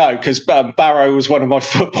why I know, because Barrow was one of my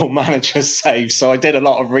Football Manager saves, so I did a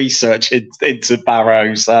lot of research into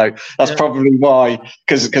Barrow, so that's probably why,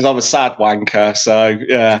 because I'm a sad wanker, so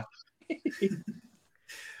yeah.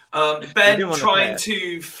 Ben trying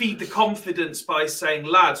to feed the confidence by saying,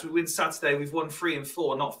 lads, we win Saturday, we've won 3 and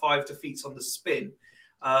 4, not 5 defeats on the spin.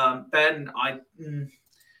 Ben,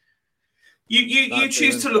 You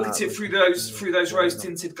choose to look at it through those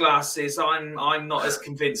rose-tinted glasses. I'm not as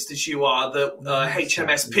convinced as you are that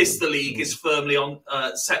HMS Pistol League is firmly on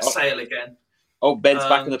set sail again. Oh, Ben's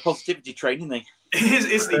back in the positivity train, isn't he?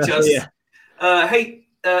 Isn't he just? Yeah.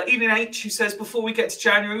 Evening H, who says, before we get to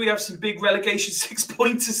January, we have some big relegation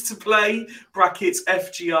 6-pointers to play. Brackets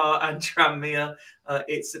FGR and Tranmere.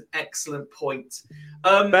 It's an excellent point.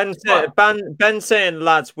 Ben saying,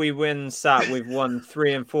 lads, we win sat. We've won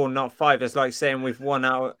 3 and 4, not 5. It's like saying we've won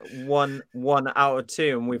out of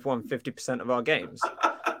 2 and we've won 50% of our games.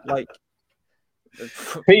 Like,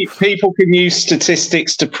 people can use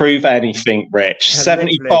statistics to prove anything, Rich.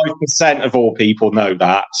 75% of all people know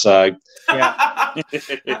that. So, yeah.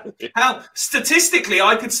 How statistically,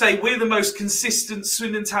 I could say we're the most consistent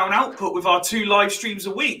Swindon Town output with our 2 live streams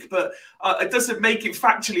a week, but it doesn't make it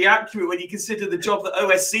factually accurate when you consider the job that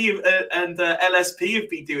OSC and LSP have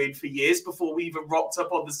been doing for years before we even rocked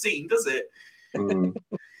up on the scene, does it?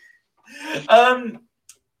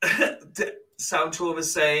 Sound Trauma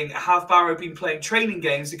saying, have Barrow been playing training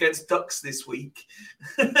games against Ducks this week?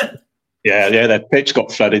 yeah, their pitch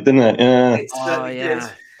got flooded, didn't it? Yeah.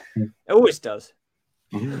 It It always does.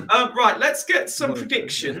 Right, let's get some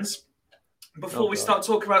predictions before we start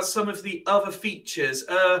talking about some of the other features.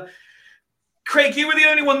 Craig, you were the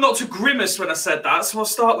only one not to grimace when I said that, so I'll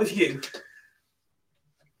start with you.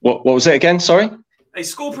 What was it again? Sorry? A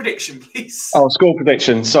score prediction, please. Oh, score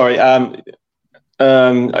prediction. Sorry. Yeah,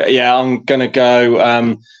 I'm going to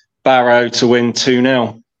go Barrow to win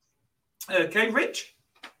 2-0. Okay, Rich?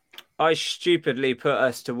 I stupidly put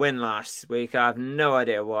us to win last week. I have no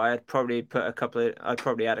idea why. I'd probably had a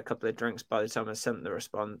couple of drinks by the time I sent the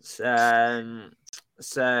response.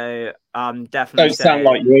 So I'm definitely don't sound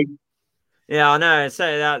like you. Yeah, I know.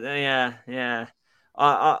 Say that. Yeah.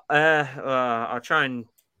 I'll try and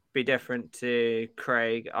be different to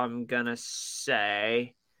Craig. I'm gonna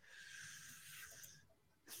say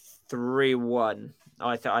 3-1.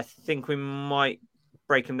 I think we might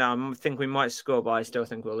break them down. I think we might score, but I still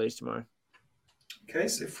think we'll lose tomorrow. Okay,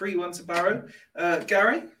 so 3-1 to Barrow.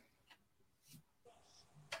 Gary?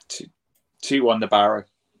 2-1 to Barrow.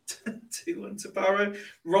 2-1 to Barrow.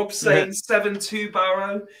 Rob saying 7-2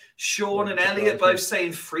 Barrow. Sean and Elliot both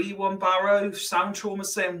saying 3-1 Barrow. Sound Trauma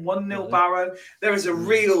saying 1-0 Barrow. There is a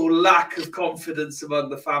real lack of confidence among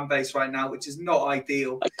the fan base right now, which is not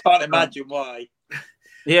ideal. I can't imagine why.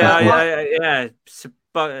 Yeah.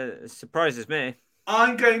 Surprises me.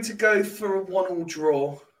 I'm going to go for a 1-1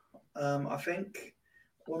 draw. I think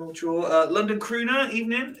 1-1 draw. London Crooner,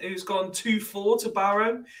 evening, who's gone 2-4 to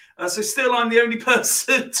Barrow. So still, I'm the only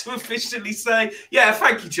person to officially say, yeah,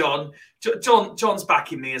 thank you, John. John's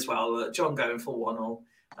backing me as well. John going for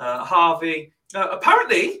 1-1. Harvey.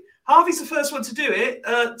 Apparently, Harvey's the first one to do it.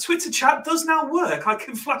 Twitter chat does now work. I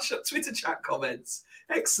can flash up Twitter chat comments.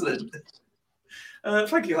 Excellent.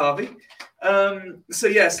 Thank you, Harvey. So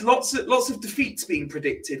yes, lots of defeats being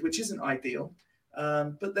predicted, which isn't ideal.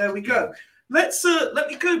 But there we go. Let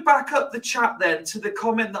me go back up the chat then to the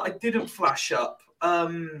comment that I didn't flash up. How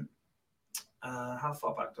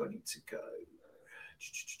far back do I need to go?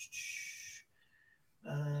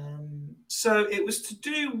 So it was to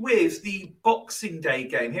do with the Boxing Day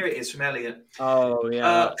game. Here it is from Elliot. Oh,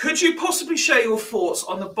 yeah. Could you possibly share your thoughts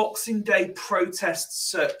on the Boxing Day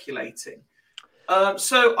protests circulating?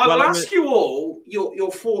 So I will ask you all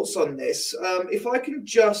your thoughts on this. If I can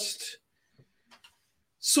just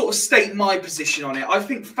sort of state my position on it. I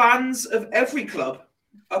think fans of every club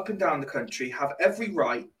up and down the country have every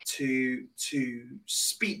right to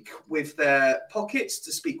speak with their pockets,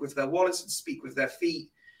 to speak with their wallets, and to speak with their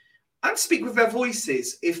feet, and speak with their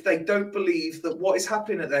voices if they don't believe that what is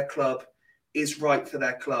happening at their club is right for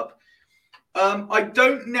their club. I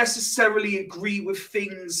don't necessarily agree with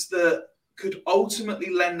things that could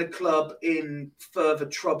ultimately land the club in further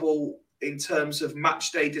trouble in terms of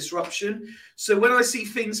match day disruption. So when I see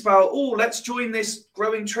things about, let's join this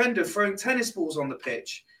growing trend of throwing tennis balls on the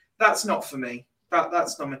pitch, that's not for me.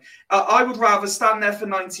 That's not me. I would rather stand there for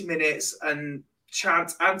 90 minutes and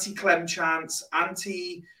chant anti-Clem chants,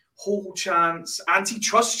 anti-Hall chants,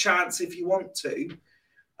 anti-Trust chants if you want to.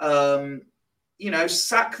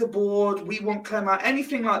 Sack the board, we want Clem out,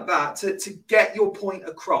 anything like that to get your point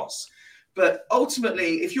across. But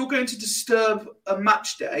ultimately, if you're going to disturb a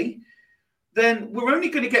match day, then we're only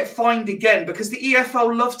going to get fined again because the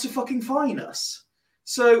EFL love to fucking fine us.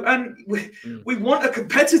 So, and we want a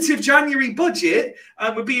competitive January budget,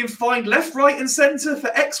 and we're being fined left, right, and centre for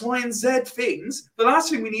X, Y, and Z things. The last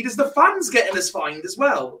thing we need is the fans getting us fined as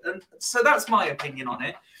well. And so that's my opinion on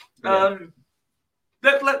it. Yeah.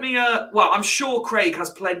 Let me. I'm sure Craig has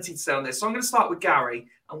plenty to say on this, so I'm going to start with Gary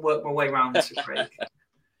and work my way around to Craig.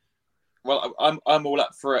 Well, I'm all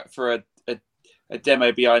up for a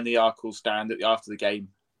demo behind the Arkle stand after the game.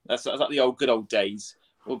 That's like the good old days.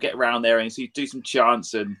 We'll get around there and do some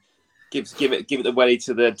chants and give it the welly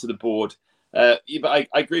to the board. But I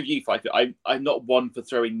agree with you, Fyfie. I'm not one for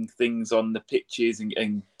throwing things on the pitches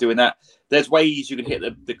and doing that. There's ways you can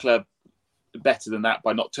hit the club better than that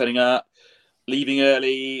by not turning up, leaving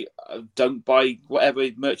early, don't buy whatever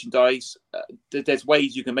merchandise. There's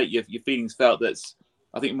ways you can make your feelings felt that's,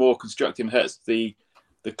 I think, more constructive and hurts the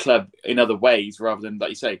club in other ways rather than, like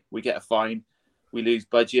you say, we get a fine, we lose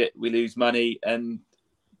budget, we lose money, and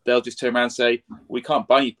they'll just turn around and say, we can't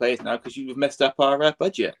buy any players now because you've messed up our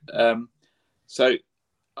budget. So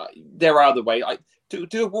there are other ways. Do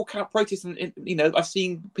a walkout protest, and I've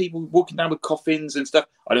seen people walking down with coffins and stuff.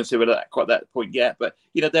 I don't say we're at quite that point yet, but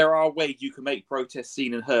there are ways you can make protests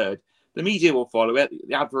seen and heard. The media will follow it.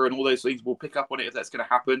 The Adver and all those things will pick up on it if that's going to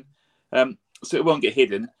happen. So it won't get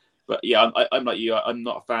hidden. But yeah, I'm like you. I'm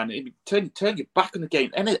not a fan. Turn your back on the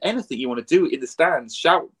game. Anything you want to do in the stands,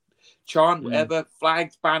 shout, chant, whatever,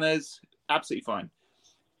 flags, banners, absolutely fine.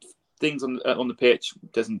 Things on the pitch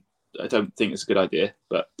I don't think it's a good idea,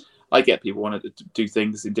 but I get people want to do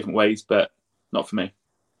things in different ways, but not for me.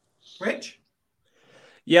 Rich?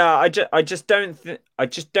 Yeah, I just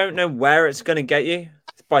don't know where it's going to get you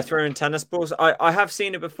by throwing tennis balls. I have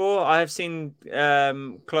seen it before. I have seen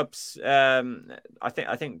clubs. I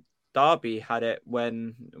think Derby had it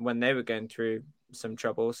when they were going through some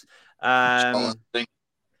troubles.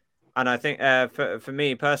 And I think for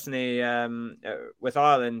me personally, with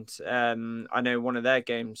Ireland, I know one of their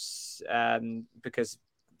games because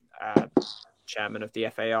chairman of the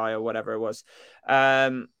FAI or whatever it was.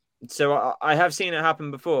 So I have seen it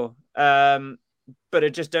happen before, but I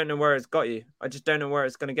just don't know where it's got you. I just don't know where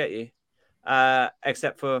it's going to get you,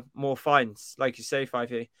 except for more fines, like you say,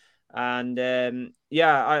 Fyfie. And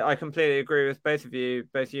I completely agree with both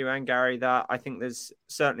you and Gary, that I think there's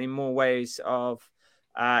certainly more ways of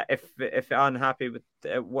if you're unhappy with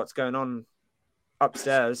what's going on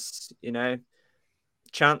upstairs,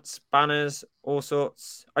 chants, banners, all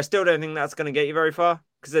sorts. I still don't think that's going to get you very far,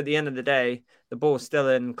 because at the end of the day, the ball's still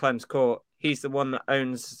in Clem's court. He's the one that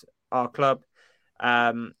owns our club.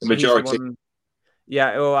 The majority.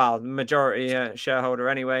 The majority shareholder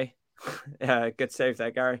anyway. Good save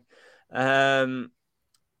there, Gary. And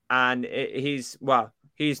he's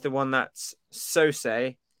the one that's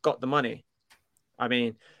got the money. I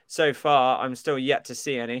mean, so far, I'm still yet to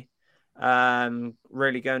see any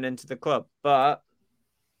really going into the club. But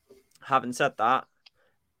having said that,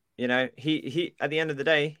 he at the end of the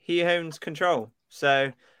day, he owns control.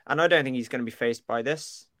 So, and I don't think he's going to be faced by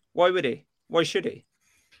this. Why would he? Why should he?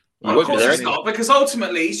 Well, of course he's not, because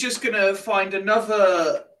ultimately he's just going to find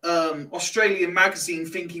another Australian magazine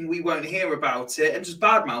thinking we won't hear about it and just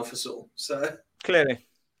badmouth us all. So clearly.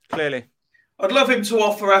 I'd love him to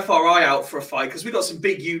offer FRI out for a fight, because we've got some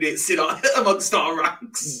big units amongst our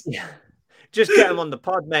ranks. Yeah. Just get him on the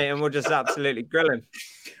pod, mate, and we'll just absolutely grill him.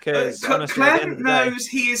 Because Clem knows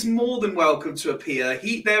he is more than welcome to appear.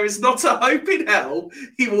 There is not a hope in hell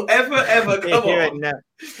he will ever come on.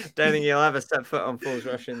 Don't think he'll ever set foot on Falls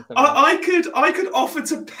Russian. I could offer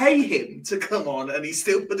to pay him to come on, and he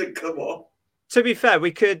still wouldn't come on. To be fair,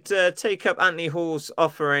 we could take up Anthony Hall's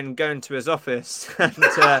offer and go into his office. And,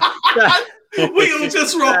 we'll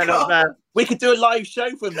just rock up. We could do a live show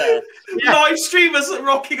from there. Yeah. Live streamers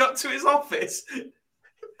rocking up to his office.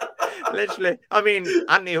 Literally. I mean,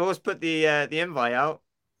 Anthony Hall's put the invite out.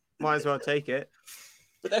 Might as well take it.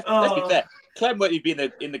 But let's be fair. Clem won't be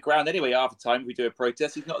in the ground anyway half the time if we do a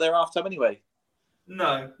protest. He's not there half the time anyway.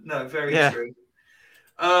 No, very true.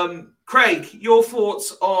 Craig, your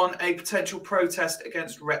thoughts on a potential protest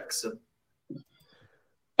against Wrexham?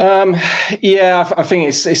 I think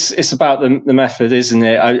it's about the method, isn't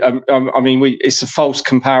it? I mean, it's a false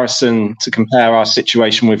comparison to compare our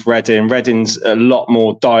situation with Reading. Reading's a lot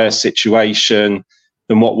more dire situation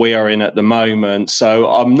than what we are in at the moment.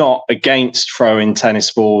 So I'm not against throwing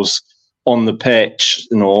tennis balls on the pitch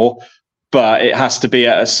and all, but it has to be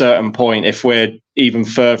at a certain point. If we're even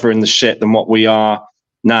further in the shit than what we are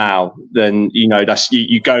now, then that's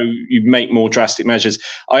you make more drastic measures.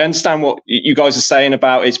 I understand what you guys are saying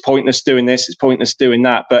about it's pointless doing this, it's pointless doing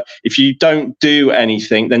that, but if you don't do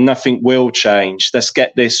anything, then nothing will change. Let's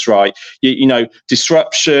get this right.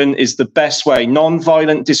 Disruption is the best way.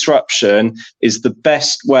 Non-violent disruption is the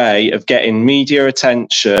best way of getting media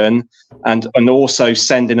attention and also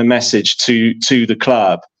sending a message to the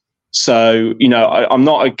club. So I'm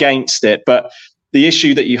not against it, but the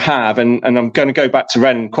issue that you have, and I'm going to go back to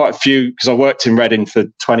Reading, quite a few, because I worked in Reading for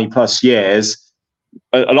 20 plus years.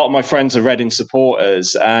 A lot of my friends are Reading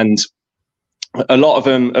supporters, and a lot of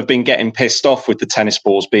them have been getting pissed off with the tennis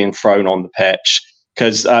balls being thrown on the pitch,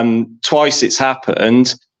 because twice it's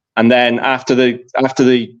happened. And then after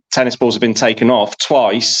the tennis balls have been taken off,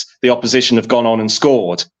 twice the opposition have gone on and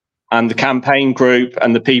scored. And the campaign group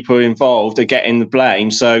and the people involved are getting the blame.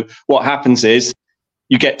 So what happens is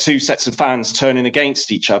you get two sets of fans turning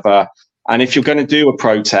against each other. And if you're going to do a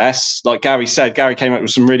protest, like Gary said, Gary came up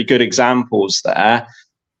with some really good examples there.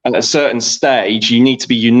 At a certain stage, you need to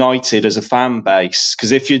be united as a fan base,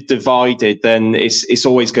 because if you're divided, then it's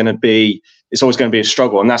always going to be a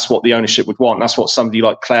struggle, and that's what the ownership would want. That's what somebody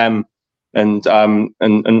like Clem and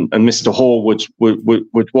Mr. Hall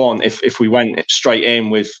would want if we went straight in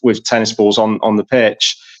with tennis balls on the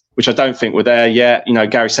pitch, which I don't think we're there yet. You know,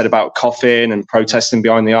 Gary said about coughing and protesting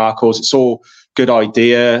behind the arcles. It's all good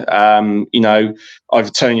idea. You know, either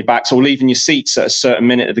turning your backs or leaving your seats at a certain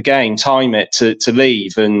minute of the game, time it to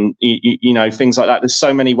leave, and you know, things like that. There's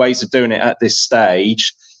so many ways of doing it at this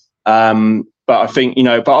stage. But I think, you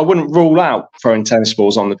know, but I wouldn't rule out throwing tennis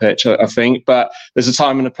balls on the pitch, I think. But there's a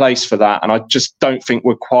time and a place for that. And I just don't think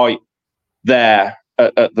we're quite there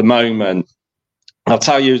at the moment. I'll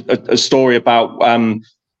tell you a story about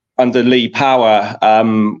under Lee Power,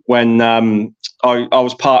 when I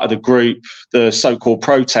was part of the group, the so-called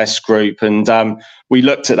protest group. And we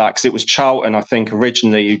looked at that because it was Charlton, I think,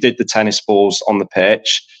 originally, who did the tennis balls on the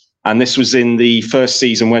pitch. And this was in the first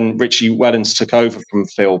season when Richie Wellens took over from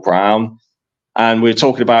Phil Brown. And we were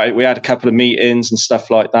talking about it. We had a couple of meetings and stuff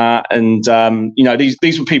like that. And, you know,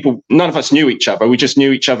 these were people, none of us knew each other. We just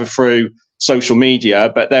knew each other through social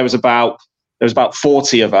media. But there was about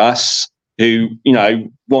 40 of us who, you know,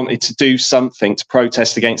 wanted to do something to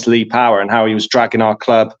protest against Lee Power and how he was dragging our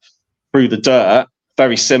club through the dirt.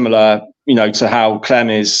 Very similar, you know, to how Clem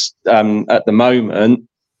is at the moment.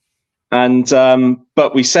 And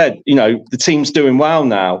but we said, you know, the team's doing well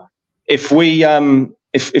now. If we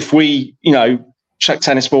you know, chuck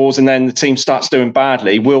tennis balls and then the team starts doing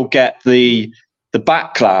badly, we'll get the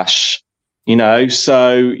backlash, you know.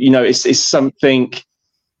 So, you know, it's something,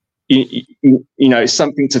 you know, it's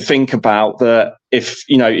something to think about, that if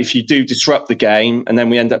you do disrupt the game and then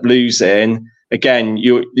we end up losing, again,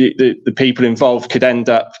 the people involved could end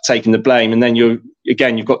up taking the blame, and then you've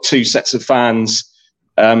got two sets of fans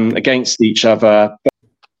against each other.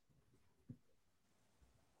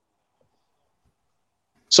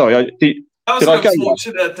 Sorry, did I go?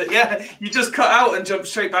 Yeah, you just cut out and jumped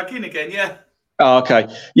straight back in again. Yeah. Oh, okay.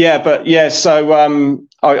 Yeah, but yeah. So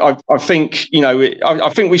I think, you know, I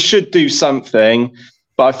think we should do something,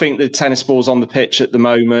 but I think the tennis balls on the pitch at the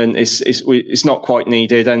moment is not quite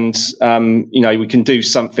needed, and you know, we can do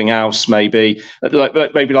something else maybe.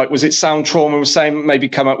 Like was it Sound Trauma was saying, maybe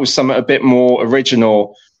come up with something a bit more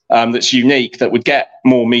original, that's unique, that would get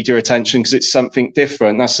more media attention because it's something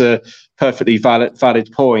different. That's a perfectly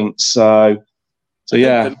valid point. So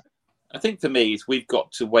yeah. I think for me, is we've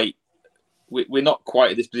got to wait. We're not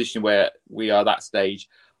quite at this position where we are that stage.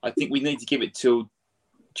 I think we need to give it till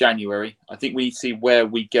January. I think we see where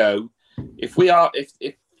we go. If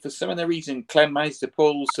for some other reason Clem managed to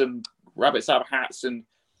pull some rabbits out of hats and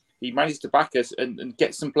he managed to back us and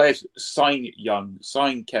get some players, sign Young,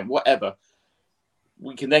 sign Kemp, whatever,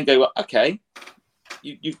 we can then go, okay,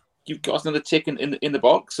 you've got another tick in the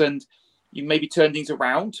box, and you maybe turn things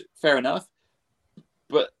around. Fair enough.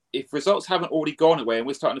 But if results haven't already gone away and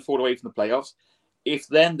we're starting to fall away from the playoffs, if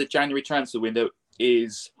then the January transfer window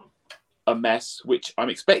is a mess, which I'm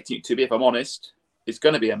expecting it to be, if I'm honest, it's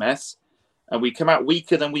going to be a mess, and we come out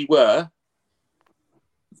weaker than we were,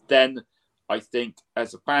 then I think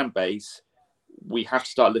as a fan base, we have to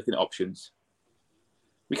start looking at options.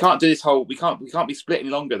 We can't do this whole, we can't be split any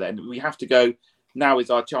longer then. We have to go, now is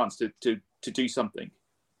our chance to do something.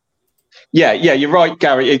 Yeah, you're right,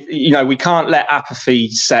 Gary. You know, we can't let apathy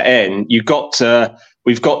set in. We've got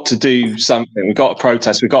to do something. We've got to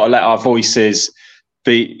protest. We've got to let our voices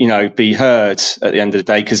be heard at the end of the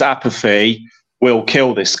day, because apathy will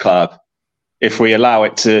kill this club if we allow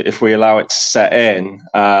it to set in.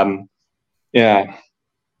 Yeah.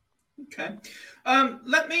 Okay.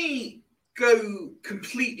 Let me go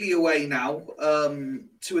completely away now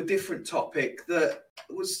to a different topic that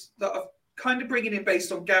I've kind of bringing in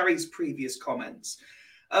based on Gary's previous comments.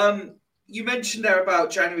 You mentioned there about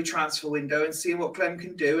January transfer window and seeing what Clem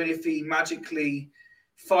can do, and if he magically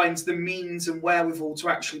finds the means and wherewithal to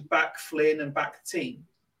actually back Flynn and back the team.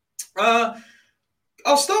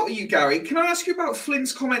 I'll start with you, Gary. Can I ask you about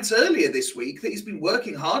Flynn's comments earlier this week that he's been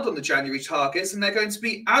working hard on the January targets and they're going to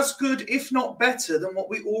be as good, if not better, than what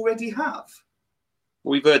we already have?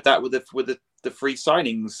 We've heard that with the free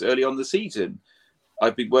signings early on the season.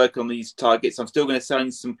 I've been working on these targets. I'm still going to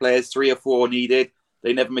sign some players, 3 or 4 needed.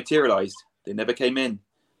 They never materialised. They never came in.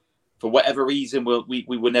 For whatever reason, we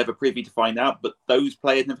were never privy to find out. But those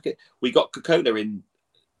players never came. We got Coca-Cola in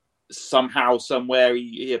somehow, somewhere,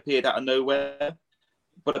 he appeared out of nowhere.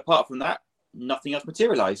 But apart from that, nothing else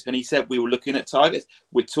materialised. And he said, we were looking at targets.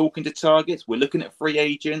 We're talking to targets. We're looking at free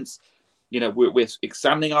agents. We're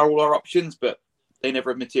examining all our options, but they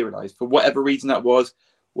never materialised. For whatever reason that was,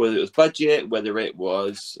 whether it was budget, whether it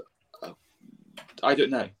was, I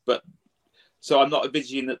don't know. But so I'm not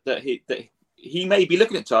envisaging that he may be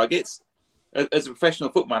looking at targets. As a professional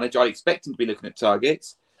football manager, I expect him to be looking at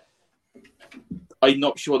targets. I'm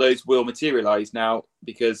not sure those will materialise now,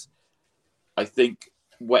 because I think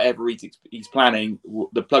whatever he's planning,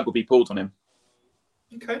 the plug will be pulled on him.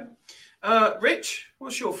 Okay. Rich,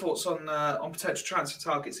 what's your thoughts on potential transfer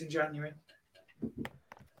targets in January?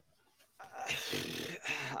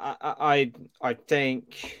 I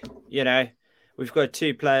think, we've got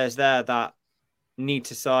 2 players there that need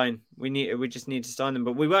to sign. We just need to sign them,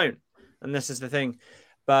 but we won't. And this is the thing.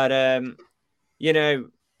 But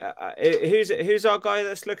who's our guy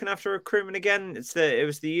that's looking after recruitment again? It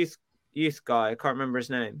was the youth guy. I can't remember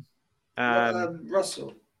his name.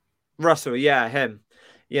 Russell, yeah, him.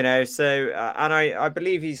 So and I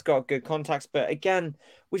believe he's got good contacts, but again,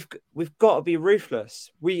 we've got to be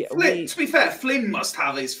ruthless. To be fair, Flynn must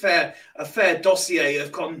have a fair dossier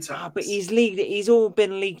of contacts. But he's all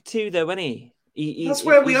been League 2 though, isn't he? That's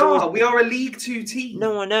where we are. We are a League 2 team.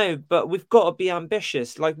 No, I know, but we've got to be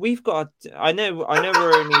ambitious. Like we've got. I know.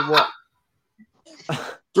 We're only what.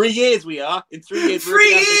 3 years we are. In 3 years.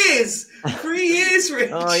 3 years. 3 years,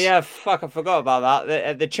 Rich. Oh yeah, fuck! I forgot about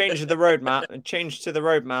that. The change of the roadmap. Change to the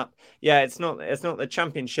roadmap. Yeah, it's not the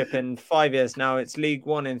championship in 5 years now. It's League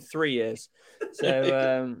 1 in 3 years.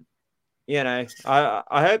 So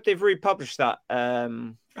I hope they've republished that.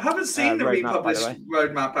 I haven't seen the republished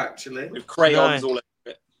roadmap actually. With crayons all over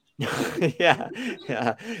it. yeah.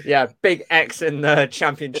 Big X in the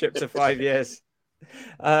championships of 5 years.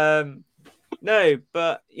 No,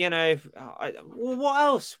 but what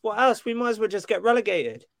else? What else? We might as well just get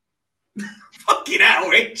relegated. Fucking hell,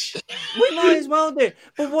 Rich. We might as well do.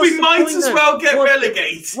 But we might as well get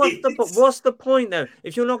relegated. What's the point though?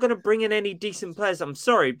 If you're not going to bring in any decent players, I'm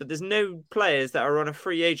sorry, but there's no players that are on a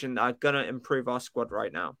free agent that are going to improve our squad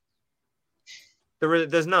right now.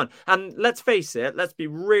 There's none. And let's face it, let's be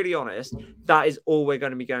really honest, that is all we're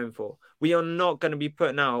going to be going for. We are not going to be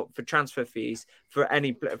putting out for transfer fees from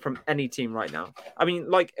any team right now. I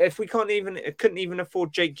mean, like, if we couldn't even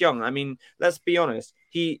afford Jake Young, I mean, let's be honest.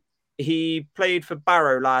 He played for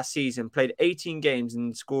Barrow last season, played 18 games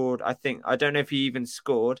and scored, I don't know if he even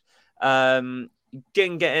scored. Didn't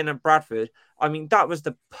get in at Bradford. I mean, that was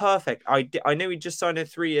the perfect. I know he just signed a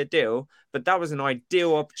 3-year deal, but that was an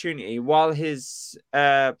ideal opportunity while his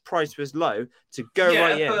price was low to go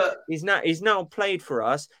right in. He's now played for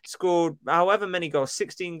us, scored however many goals,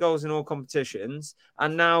 16 goals in all competitions,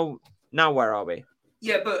 and now where are we?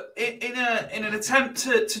 Yeah, but in an attempt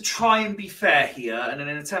to try and be fair here, and in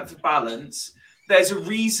an attempt for balance, there's a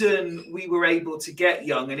reason we were able to get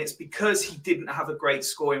Young, and it's because he didn't have a great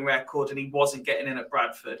scoring record and he wasn't getting in at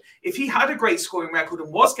Bradford. If he had a great scoring record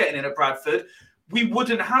and was getting in at Bradford, we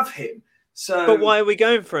wouldn't have him. So, but why are we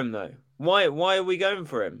going for him though? Why are we going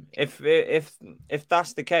for him? If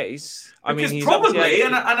that's the case, I mean, he's probably,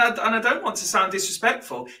 and I don't want to sound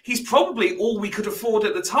disrespectful, he's probably all we could afford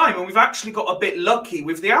at the time, and we've actually got a bit lucky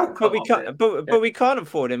with the outcome. But we can't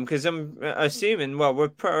afford him because I'm assuming. Well, we're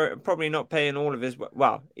probably not paying all of his.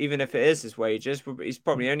 Well, even if it is his wages, he's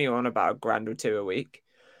probably only on about $1,000 or $2,000 a week.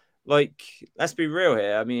 Like, let's be real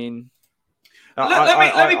here. I mean.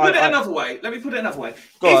 Let me put it another way.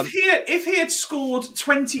 If he had scored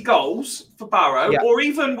 20 goals for Barrow, or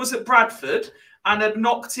even was at Bradford and had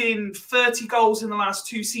knocked in 30 goals in the last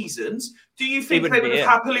 2 seasons, do you think they would have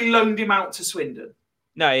happily loaned him out to Swindon?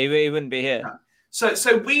 No, he wouldn't be here. No.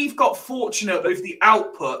 So we've got fortunate with the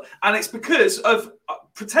output, and it's because of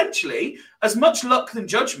potentially as much luck than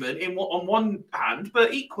judgment on one hand,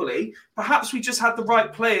 but equally, perhaps we just had the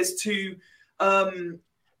right players to.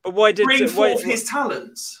 But why did bring forth his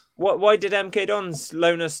talents? Why did MK Dons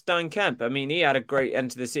loan us Dan Kemp? I mean, he had a great end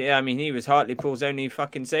to the season. I mean, he was Hartlepool's only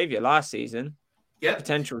fucking saviour last season. Yeah,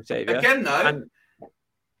 potential saviour. Again, though,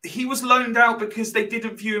 he was loaned out because they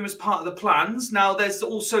didn't view him as part of the plans. Now, there's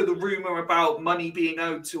also the rumour about money being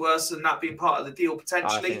owed to us and that being part of the deal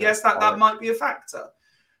potentially. Yes, that might be a factor.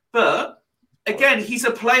 But again, he's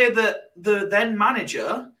a player that the then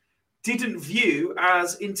manager didn't view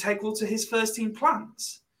as integral to his first team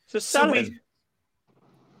plans. So sell him.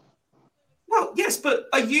 Well, yes, but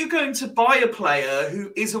are you going to buy a player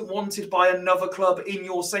who isn't wanted by another club in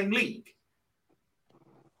your same league?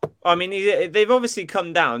 I mean, they've obviously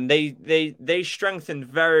come down. They strengthened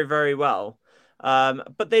very, very well.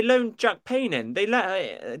 But they loaned Jack Payne in. They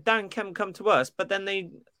let Dan Kemp come to us, but then they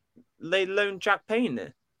loaned Jack Payne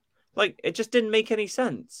in. Like, it just didn't make any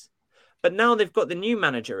sense. But now they've got the new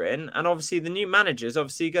manager in, and obviously the new manager's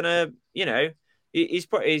obviously going to, he's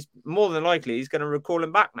more than likely he's going to recall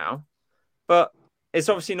him back now. But it's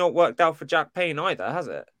obviously not worked out for Jack Payne either, has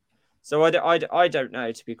it? So I don't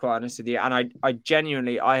know, to be quite honest with you. And I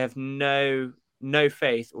genuinely, I have no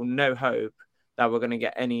faith or no hope that we're going to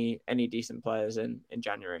get any decent players in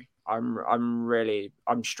January.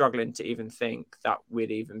 I'm struggling to even think that we'd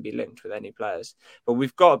even be linked with any players. But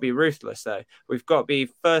we've got to be ruthless, though. We've got to be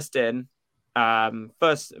first in,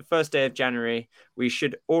 first day of January. We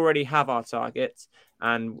should already have our targets,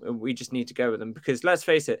 and we just need to go with them. Because let's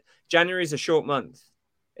face it, January is a short month.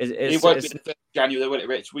 It won't be the 1st of January, will it,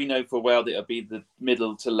 Rich? We know for a while that it'll be the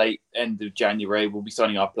middle to late end of January. We'll be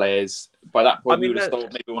signing our players. By that point, we would have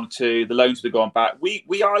sold maybe 1 or 2. The loans would have gone back. We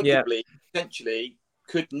arguably, potentially,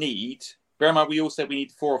 could need... Bear in mind, we all said we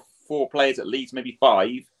need four players at least, maybe 5,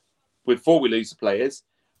 before we lose the players.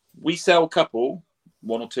 We sell a couple,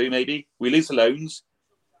 1 or 2 maybe. We lose the loans.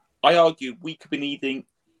 I argue we could be needing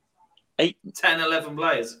 8... 10, 11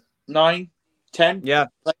 players. 9, 10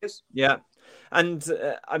 players. Yeah. And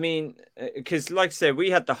I mean, because like I said, we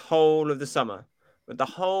had the whole of the summer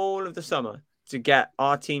to get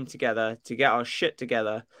our team together, to get our shit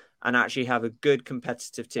together, and actually have a good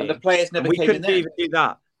competitive team. And the players never came in. We couldn't even do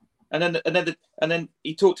that. And then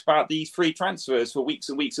he talked about these free transfers for weeks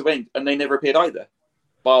and weeks of end, and they never appeared either.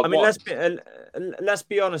 I mean, let's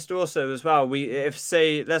be honest also as well.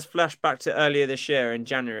 Let's flash back to earlier this year in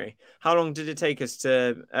January. How long did it take us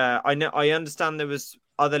to? I understand there was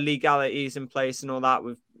other legalities in place and all that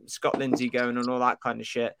with Scott Lindsay going and all that kind of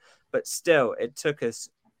shit, but still, it took us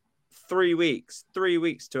 3 weeks. 3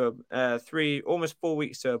 weeks to almost 4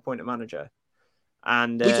 weeks to appoint a manager.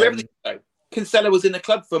 And we do everything. Kinsella was in the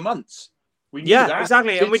club for months. We knew that.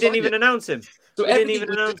 Exactly, and we didn't even announce him. So we didn't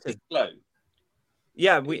even announce him.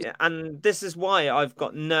 Yeah, and this is why I've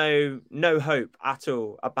got no hope at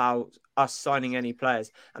all about us signing any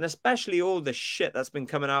players, and especially all the shit that's been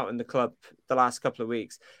coming out in the club the last couple of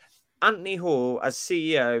weeks. Anthony Hall, as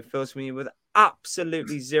CEO, fills me with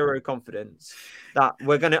absolutely zero confidence that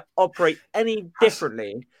we're going to operate any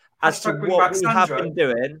differently as to what we have been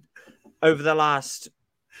doing over the last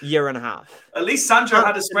year and a half. At least Sandro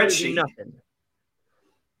had a spreadsheet. Nothing.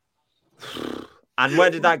 And where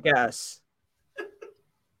did that get us?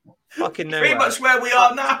 Fucking nowhere. Pretty much where we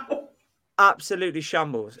are now. Absolutely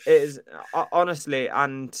shambles. It is honestly,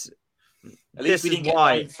 and at least we didn't get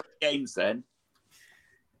 9 games then.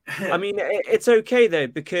 I mean, it's okay though,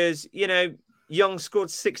 because Young scored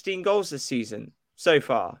 16 goals this season so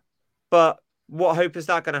far. But what hope is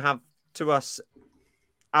that going to have to us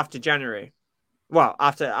after January? Well,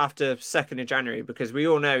 after 2nd of January, because we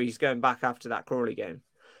all know he's going back after that Crawley game.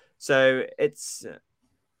 So it's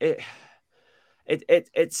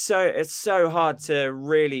so hard to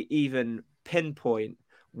really even pinpoint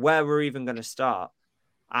where we're even going to start.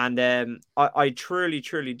 And I truly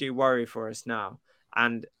do worry for us now.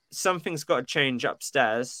 And something's got to change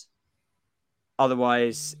upstairs.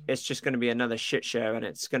 Otherwise, it's just going to be another shit show, and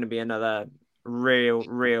it's going to be another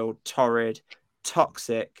real torrid,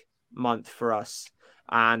 toxic month for us.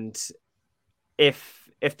 And if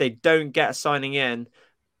they don't get a signing in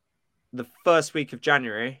the first week of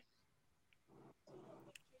January,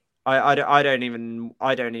 I don't even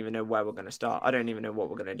know where we're going to start. I don't even know what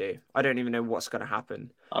we're going to do. I don't even know what's going to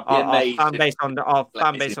happen. Our fan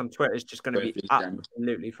base on Twitter is just going to be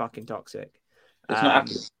absolutely fucking toxic. It's not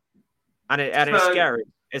happening. And it's scary.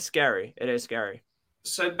 It's scary. It is scary.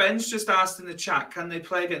 So Ben's just asked in the chat, can they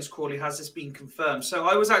play against Crawley? Has this been confirmed? So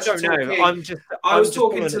I was actually I was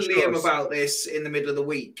talking to Liam about this in the middle of the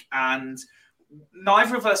week, and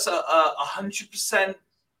neither of us are 100%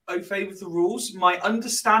 au fait with the rules. My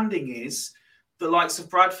understanding is the likes of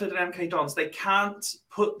Bradford and MK Dons, they can't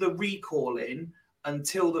put the recall in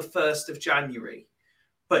until the 1st of January.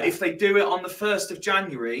 But if they do it on the 1st of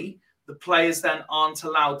January, the players then aren't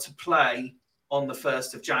allowed to play on the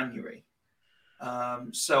 1st of January.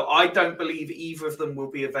 So I don't believe either of them will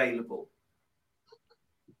be available.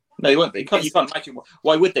 No, they won't be. You can't imagine.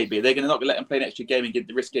 Why would they be? They're going to not let them play an extra game and get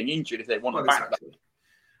the risk getting injured if they want them back. Exactly.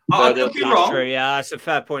 I could be wrong. True, yeah, that's a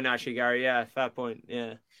fair point, actually, Gary. Yeah, fair point.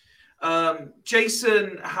 Yeah.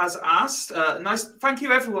 Jason has asked, nice. Thank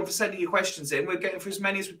you, everyone, for sending your questions in. We're getting through as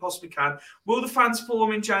many as we possibly can. Will the fans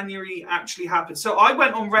forum in January actually happen? So I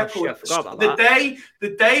went on record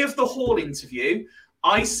the day of the Hall interview.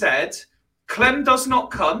 I said Clem does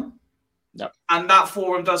not come, no, and that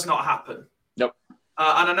forum does not happen. Nope.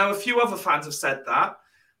 And I know a few other fans have said that.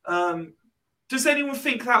 Does anyone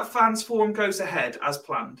think that fans forum goes ahead as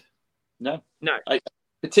planned? No.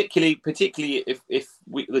 Particularly if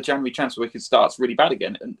the January transfer wicket starts really bad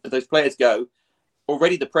again, and those players go,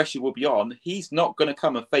 already the pressure will be on. He's not going to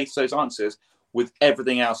come and face those answers with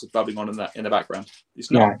everything else that's bubbling on in the background. It's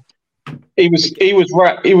not. No. He was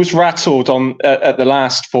rattled at the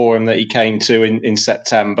last forum that he came to in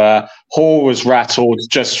September. Hall was rattled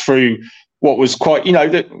just through what was quite,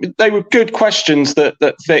 they were good questions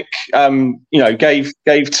that Vic,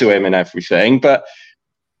 gave to him and everything, but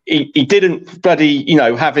he didn't bloody,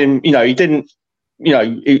 have him, he didn't,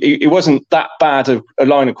 it wasn't that bad a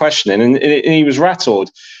line of questioning, and he was rattled.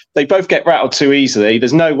 They both get rattled too easily.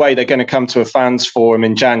 There's no way they're going to come to a fans forum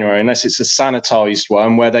in January unless it's a sanitized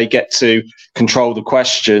one where they get to control the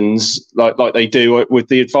questions like they do with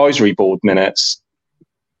the advisory board minutes.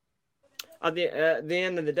 At the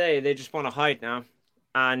end of the day, they just want to hide now.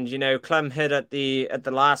 And, Clem hid at the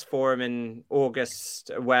last forum in August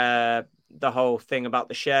where the whole thing about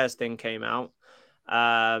the shares thing came out,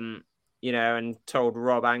 and told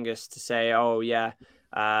Rob Angus to say, oh, yeah,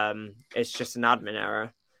 it's just an admin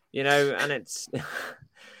error, and it's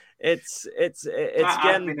getting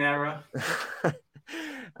admin error.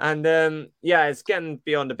 And it's getting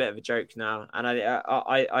beyond a bit of a joke now. And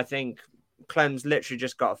I think Clem's literally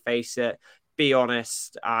just got to face it, be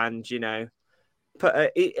honest, and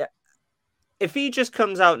if he just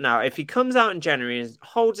comes out now, if he comes out in January and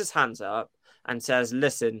holds his hands up and says,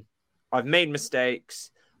 "Listen, I've made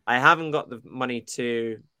mistakes. I haven't got the money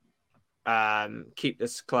to keep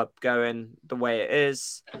this club going the way it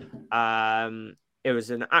is. It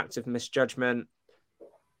was an act of misjudgment.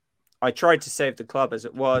 I tried to save the club as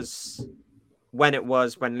it was when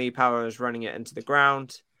Lee Power was running it into the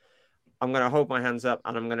ground. I'm going to hold my hands up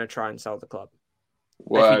and I'm going to try and sell the club."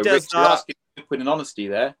 Well, Rich, you're asking for an honesty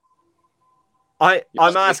there.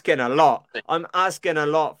 I'm asking a lot. I'm asking a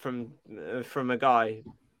lot from a guy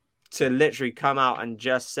to literally come out and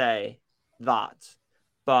just say that.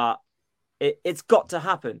 But it's got to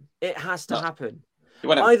happen. It has to happen.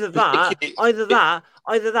 Either that,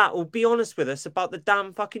 or be honest with us about the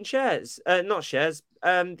damn fucking shares. Not shares,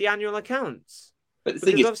 the annual accounts. But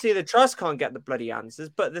because obviously the trust can't get the bloody answers.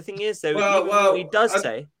 But the thing is, though, what he does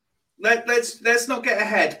say. Let's not get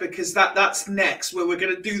ahead because that's next. Where we're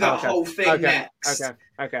going to do that whole thing next.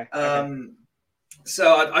 Okay.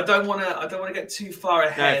 So I don't want to get too far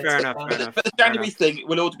ahead. No, fair enough. But the January thing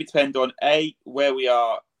will all depend on where we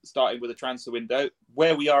are starting with the transfer window,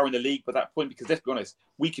 where we are in the league by that point. Because let's be honest,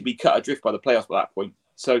 we could be cut adrift by the playoffs by that point.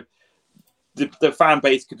 So the fan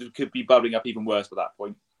base could be bubbling up even worse by that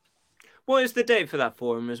point. What is the date for that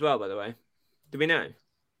forum as well? By the way, do we know?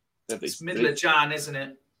 It's middle of Jan, isn't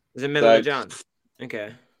it? Is it middle of Jan?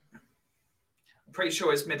 Okay. I'm pretty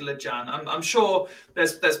sure it's middle of Jan. I'm sure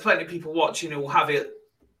there's plenty of people watching who will have it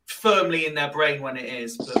firmly in their brain when it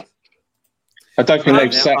is. But I don't think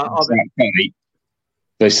they've said that date.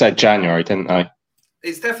 They said January, didn't they?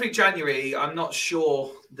 It's definitely January. I'm not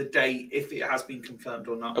sure the date, if it has been confirmed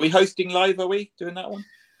or not. Are we hosting live? Are we doing that one?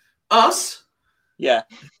 Us? Yeah.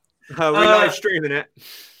 We're live streaming it.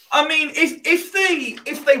 I mean,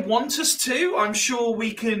 if they want us to, I'm sure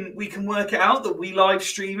we can work it out that we live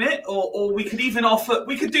stream it, or we could even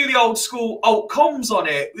we could do the old school alt comms on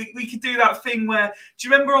it. We could do that thing where, do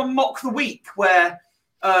you remember on Mock the Week where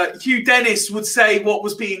Hugh Dennis would say what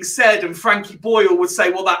was being said and Frankie Boyle would say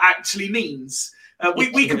what that actually means?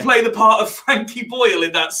 We can play the part of Frankie Boyle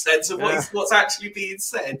in that sense of what's actually being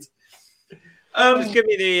said. Just give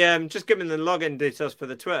me the login details for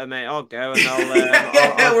the Twitter, mate. I'll go and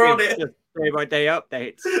I'll we're on it. Just day-by-day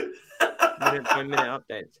updates, minute-by-minute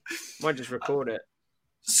updates. Might just record it.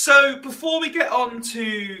 So before we get on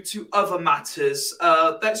to other matters,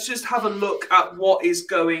 let's just have a look at what is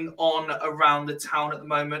going on around the town at the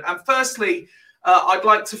moment. And firstly, I'd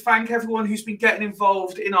like to thank everyone who's been getting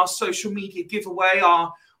involved in our social media giveaway.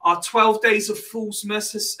 Our 12 Days of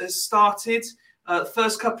Foolsmas has started.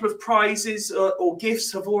 First couple of prizes or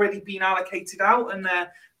gifts have already been allocated out, and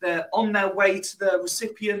they're on their way to the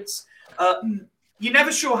recipients. You're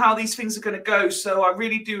never sure how these things are going to go, so I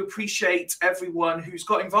really do appreciate everyone who's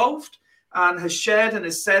got involved and has shared and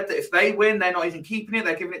has said that if they win, they're not even keeping it,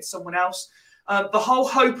 they're giving it to someone else. The whole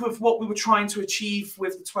hope of what we were trying to achieve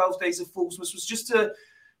with the 12 Days of Foolsmas was just to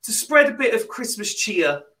spread a bit of Christmas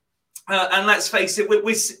cheer. And let's face it, we're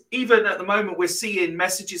even at the moment, we're seeing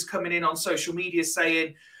messages coming in on social media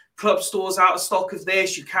saying club stores out of stock of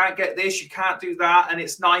this, you can't get this, you can't do that. And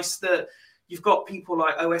it's nice that you've got people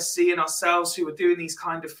like OSC and ourselves who are doing these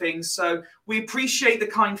kind of things. So we appreciate the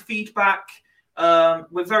kind feedback.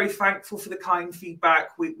 We're very thankful for the kind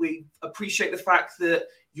feedback. We appreciate the fact that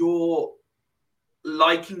you're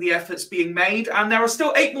liking the efforts being made. And there are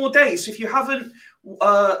still 8 more days. So if you haven't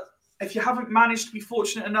managed to be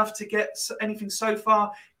fortunate enough to get anything so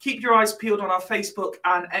far, keep your eyes peeled on our Facebook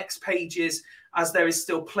and X pages, as there is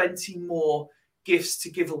still plenty more gifts to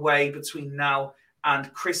give away between now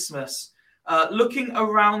and Christmas. Looking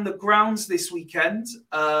around the grounds this weekend,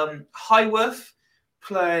 Highworth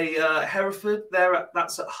play Hereford.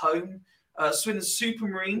 That's at home. Swindon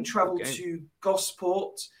Supermarine travel to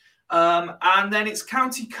Gosport. And then it's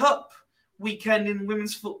County Cup weekend in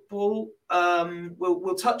women's football.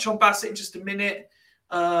 We'll touch on Bassett in just a minute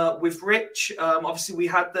with Rich. Obviously, we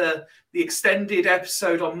had the extended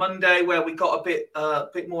episode on Monday where we got a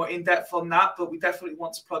bit more in depth on that, but we definitely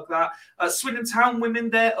want to plug that. Swindon Town women,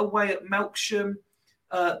 they're away at Melksham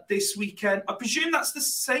this weekend. I presume that's the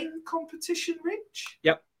same competition, Rich?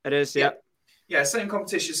 Yep, it is. Yeah. Yeah, same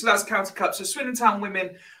competition. So that's County Cup. So Swindon Town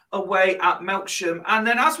women away at Melksham. And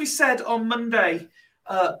then, as we said on Monday,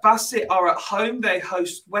 Bassett are at home. They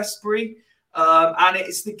host Westbury. And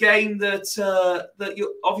it's the game that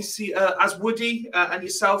you obviously, as Woody and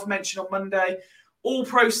yourself mentioned on Monday, all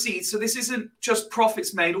proceeds. So this isn't just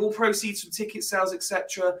profits made. All proceeds from ticket sales,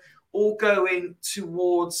 etc., all going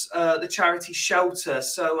towards the charity shelter.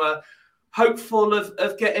 So hopeful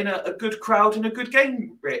of getting a good crowd and a good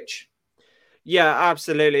game, Rich. Yeah,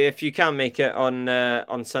 absolutely. If you can make it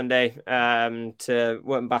on Sunday to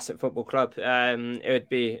Wootton Bassett Football Club, it'd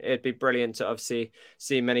be brilliant to obviously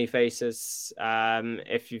see many faces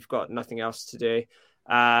if you've got nothing else to do.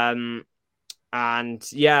 And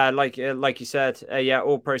yeah, like you said,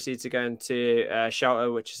 all proceeds are going to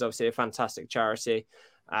Shelter, which is obviously a fantastic charity.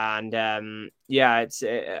 And it's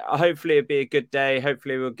hopefully it'll be a good day.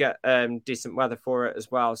 Hopefully we'll get decent weather for it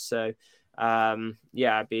as well. So.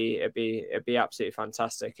 It'd be absolutely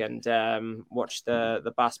fantastic, and watch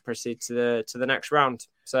the Bass proceed to the next round.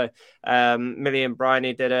 So Millie and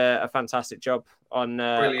Bryony did a fantastic job on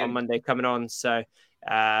Monday coming on. So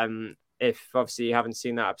if obviously you haven't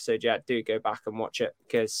seen that episode yet, do go back and watch it,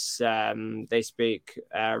 because they speak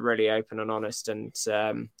really open and honest, and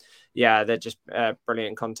they're just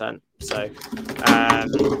brilliant content. So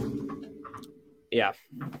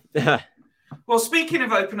Well, speaking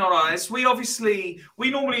of open and honest, we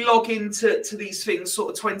normally log into these things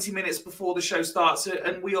sort of 20 minutes before the show starts,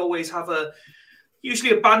 and we always have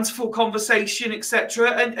usually a banterful conversation,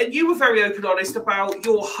 etc. And you were very open and honest about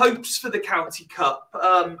your hopes for the County Cup.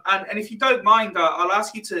 And if you don't mind, I'll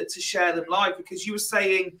ask you to share them live, because you were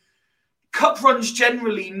saying cup runs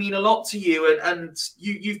generally mean a lot to you, and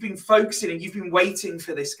you've been focusing and you've been waiting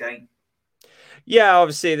for this game. Yeah,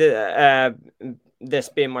 obviously this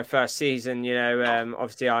being my first season,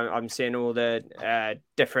 obviously I'm seeing all the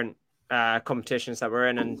different competitions that we're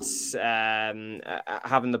in, and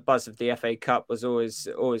having the buzz of the FA Cup was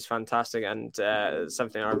always fantastic, and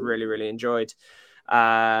something I really, really enjoyed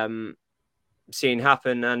seeing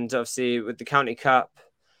happen. And obviously with the County Cup,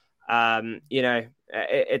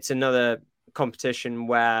 it's another competition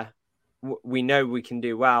where we know we can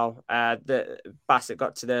do well. The Bassett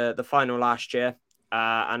got to the final last year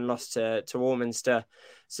and lost to Warminster.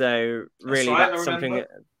 So really,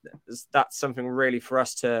 that's something really for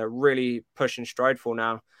us to really push and stride for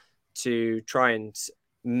now, to try and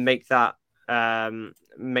make that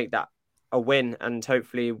a win, and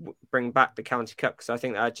hopefully bring back the County Cup, because I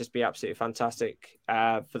think that'd just be absolutely fantastic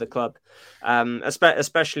for the club,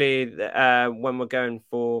 especially when we're going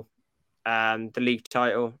for the league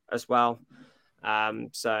title as well.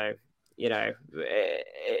 So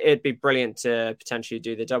it'd be brilliant to potentially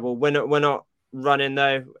do the double. We're not running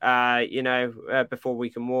though. Before we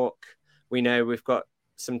can walk, we know we've got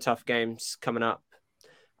some tough games coming up,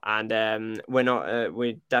 and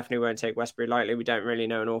we definitely won't take Westbury lightly. We don't really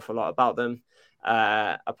know an awful lot about them,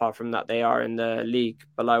 apart from that they are in the league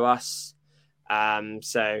below us.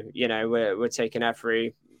 So we're taking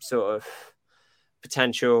every sort of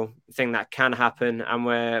potential thing that can happen, and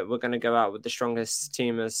we're going to go out with the strongest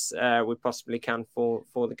team as we possibly can for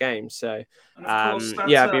the game. So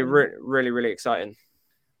it'd be really, really exciting.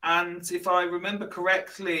 And if I remember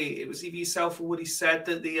correctly, it was either yourself or Woody said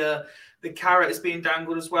that the carrot is being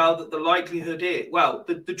dangled as well, that the likelihood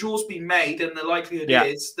the draw's been made, and the likelihood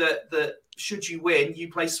is that should you win,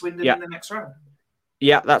 you play Swindon in the next round.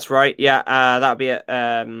 Yeah, that's right. Yeah, that'll be it.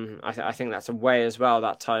 I think that's away as well,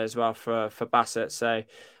 that tie as well for Bassett. So,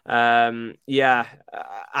 and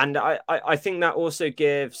I think that also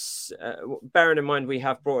gives, bearing in mind we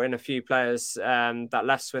have brought in a few players that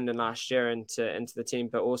left Swindon last year into the team,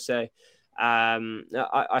 but also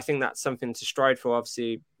I think that's something to stride for.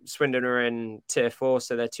 Obviously, Swindon are in Tier 4,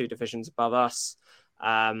 so they're 2 divisions above us.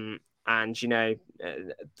 And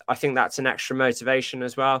I think that's an extra motivation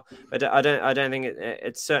as well. But I don't think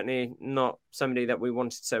it's certainly not somebody that we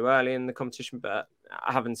wanted so early in the competition. But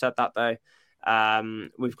having said that, though,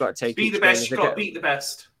 we've got to take be the best. You've got to beat the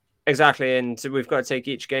best. Exactly, and we've got to take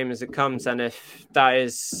each game as it comes. And if that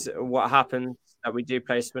is what happens, that we do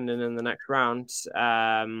play Swindon in the next round,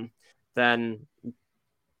 then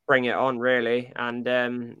bring it on, really. And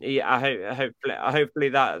hopefully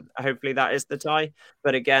that is the tie.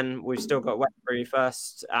 But again, we've still got Westbury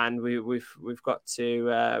first, and we've got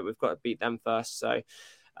to beat them first. So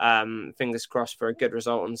fingers crossed for a good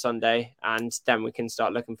result on Sunday, and then we can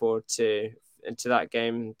start looking forward to that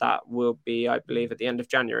game. That will be, I believe, at the end of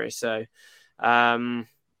January. So really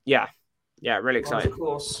exciting. Of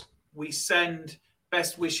course, we send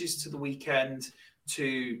best wishes to the weekend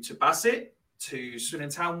to Bassett, to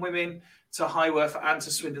Swindon Town Women, to Highworth, and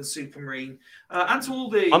to Swindon Supermarine, and to all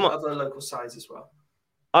the other local sides as well.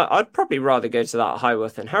 I'd probably rather go to that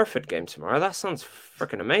Highworth and Hereford game tomorrow. That sounds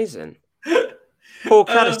freaking amazing. Paul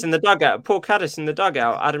Caddis in the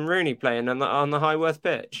dugout. Adam Rooney playing on the Highworth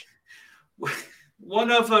pitch.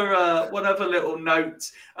 One other little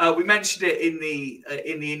note. We mentioned it in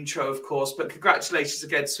the intro, of course, but congratulations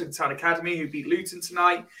again to Swindon Town Academy, who beat Luton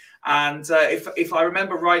tonight. And if I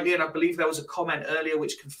remember rightly, and I believe there was a comment earlier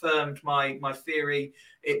which confirmed my theory,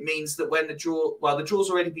 it means that when the draw's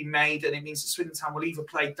already been made, and it means that Swindon Town will either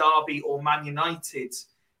play Derby or Man United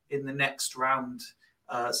in the next round.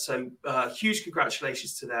 So huge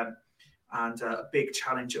congratulations to them, and a big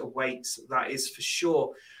challenge awaits, that is for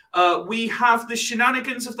sure. We have the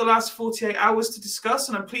shenanigans of the last 48 hours to discuss,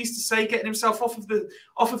 and I'm pleased to say getting himself off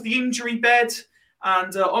of the injury bed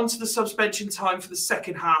and onto the suspension time for the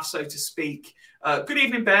second half, so to speak. Good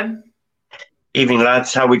evening, Ben. Evening,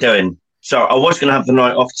 lads. How are we doing? So I was going to have the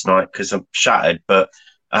night off tonight because I'm shattered, but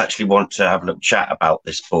I actually want to have a little chat about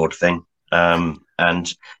this board thing.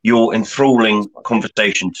 And your enthralling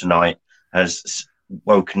conversation tonight has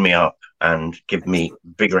woken me up and given me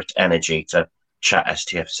vigorous energy to chat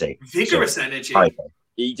STFC. Vigorous energy?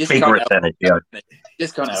 He just vigorous energy.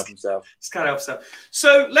 Just can't help himself.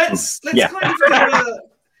 So let's kind of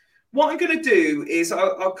what I'm going to do is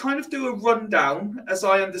I'll kind of do a rundown as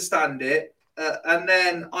I understand it, and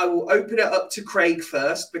then I will open it up to Craig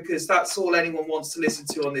first, because that's all anyone wants to listen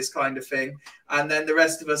to on this kind of thing, and then the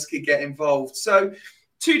rest of us could get involved. So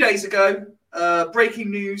 2 days ago,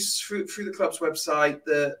 breaking news through the club's website,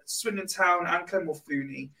 that Swindon Town and Clem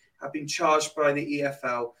Morfuni have been charged by the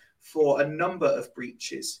EFL for a number of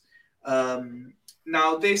breaches.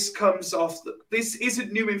 Now, this comes off. This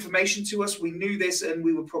isn't new information to us. We knew this, and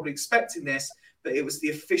we were probably expecting this, but it was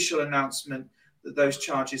the official announcement that those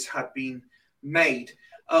charges had been made.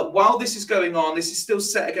 While this is going on, this is still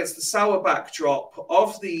set against the sour backdrop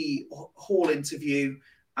of the Hall interview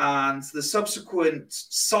and the subsequent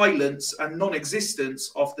silence and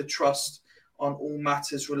non-existence of the trust on all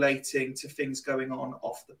matters relating to things going on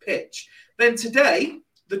off the pitch. Then today,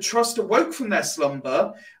 the trust awoke from their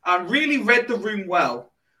slumber and really read the room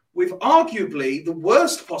well, with arguably the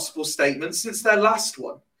worst possible statement since their last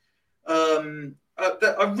one.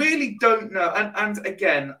 I really don't know. And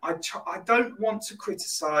again, I don't want to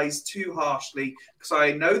criticise too harshly, because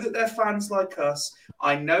I know that they're fans like us.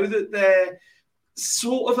 I know that they're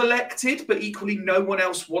sort of elected, but equally no one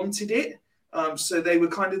else wanted it. So they were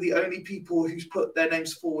kind of the only people who's put their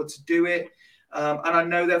names forward to do it. And I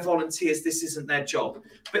know they're volunteers. This isn't their job.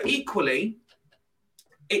 But equally,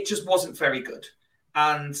 it just wasn't very good.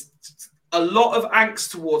 And a lot of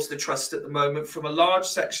angst towards the trust at the moment from a large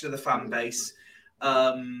section of the fan base,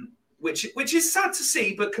 which is sad to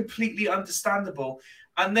see, but completely understandable.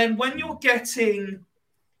 And then when you're getting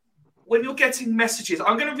messages,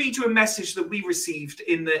 I'm going to read you a message that we received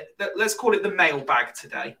let's call it the mailbag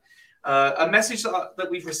today. A message that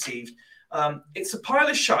we've received. It's a pile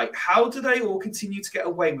of shite. How do they all continue to get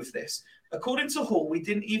away with this? According to Hall, we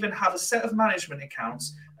didn't even have a set of management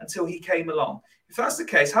accounts until he came along. If that's the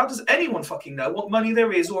case, how does anyone fucking know what money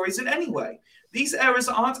there is or isn't anyway? These errors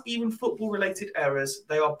aren't even football-related errors.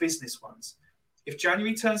 They are business ones. If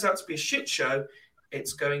January turns out to be a shit show,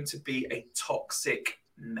 it's going to be a toxic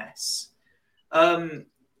mess.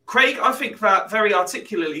 Craig, I think that very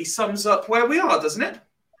articulately sums up where we are, doesn't it?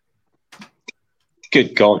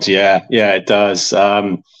 Good God, yeah, it does.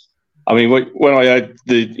 I mean, when I heard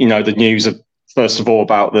the news of, first of all,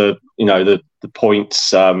 about the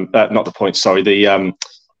points, not the points, sorry, the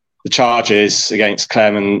charges against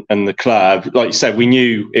Clem and the club, like you said, we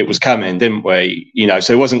knew it was coming, didn't we?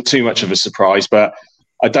 So it wasn't too much of a surprise. But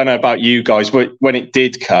I don't know about you guys, but when it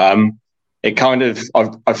did come, it kind of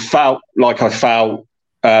I felt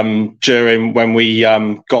during when we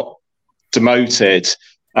got demoted.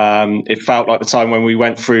 It felt like the time when we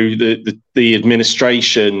went through the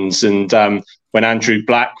administrations and when Andrew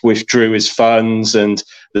Black withdrew his funds and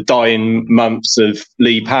the dying months of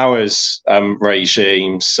Lee Power's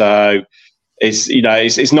regime. So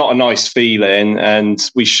it's not a nice feeling, and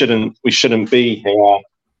we shouldn't be here.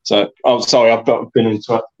 So sorry, I've been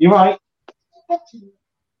interrupted. You right?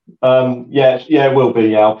 Yeah, it will be.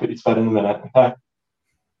 Yeah, I'll put you to bed in a minute. Okay.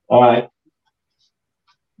 All right.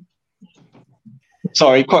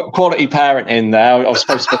 Sorry, quality parenting there. I was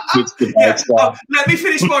supposed to put you to bed. Yeah. Let me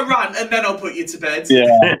finish my rant and then I'll put you to bed.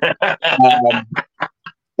 Yeah.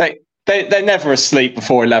 They're never asleep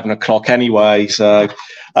before 11 o'clock anyway. So,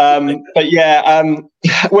 but yeah,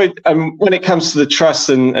 when it comes to the trust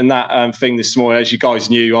and that thing this morning, as you guys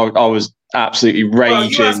knew, I was absolutely raging. Well,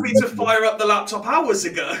 you asked me to fire up the laptop hours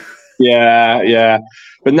ago. Yeah.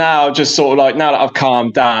 But now, just sort of like, now that I've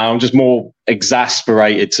calmed down, I'm just more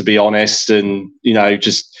exasperated, to be honest, and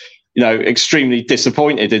extremely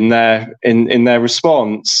disappointed in their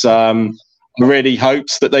response. I really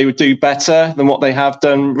hoped that they would do better than what they have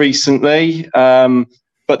done recently.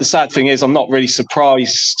 But the sad thing is, I'm not really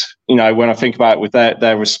surprised, when I think about it with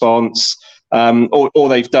their response. All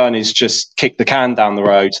they've done is just kick the can down the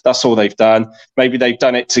road. That's all they've done. Maybe they've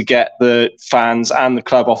done it to get the fans and the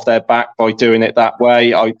club off their back by doing it that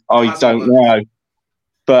way. I don't know.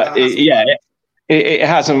 But it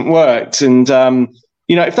hasn't worked. And,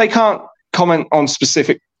 if they can't comment on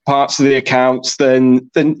specific parts of the accounts, then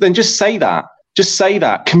just say that. Just say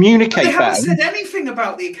that. Communicate that. They haven't said anything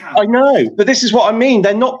about the account. I know, but this is what I mean.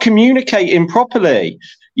 They're not communicating properly.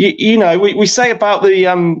 We say about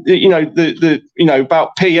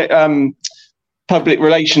about public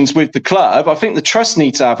relations with the club. I think the trust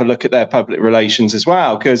need to have a look at their public relations as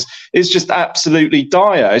well, because it's just absolutely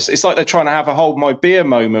dire. It's like they're trying to have a hold my beer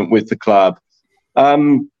moment with the club.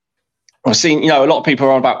 I've seen, a lot of people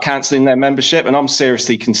are on about cancelling their membership, and I'm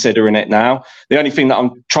seriously considering it now. The only thing that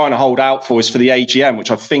I'm trying to hold out for is for the AGM,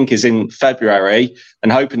 which I think is in February,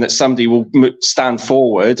 and hoping that somebody will stand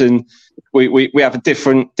forward and we have a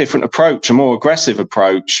different approach, a more aggressive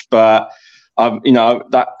approach. But that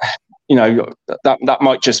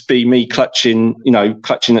might just be me clutching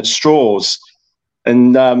at straws,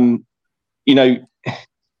 and and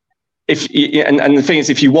the thing is,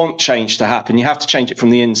 if you want change to happen, you have to change it from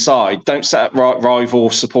the inside. Don't set up rival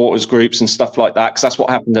supporters groups and stuff like that, because that's what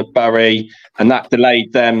happened at Bury, and that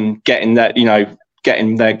delayed them getting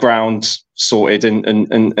their ground sorted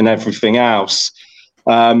and everything else.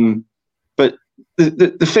 But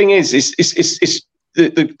the thing is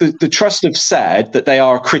the trust have said that they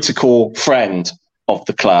are a critical friend of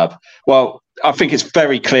the club. Well, I think it's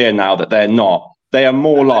very clear now that they're not. They are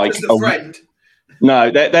more like a friend.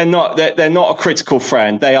 No, they're not. They're not a critical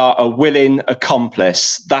friend. They are a willing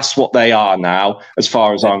accomplice. That's what they are now, as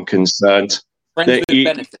far as I'm concerned. Friends with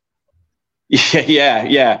benefits.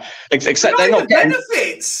 Yeah. Except they're not getting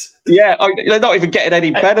benefits. Yeah, they're not even getting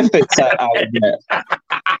any benefits out of it.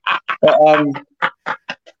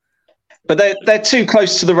 But they're too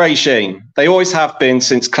close to the regime. They always have been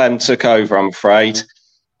since Clem took over, I'm afraid.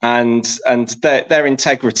 And their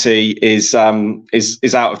integrity is out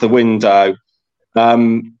of the window.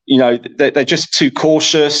 They're just too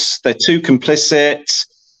cautious. They're too complicit.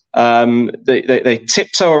 They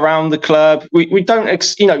tiptoe around the club. We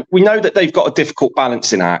know that they've got a difficult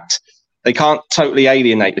balancing act. They can't totally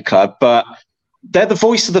alienate the club, but they're the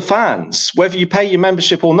voice of the fans. Whether you pay your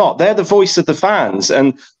membership or not, they're the voice of the fans,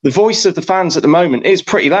 and the voice of the fans at the moment is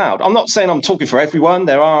pretty loud. I'm not saying I'm talking for everyone.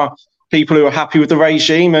 There are people who are happy with the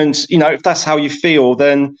regime, and if that's how you feel,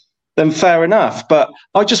 then fair enough. But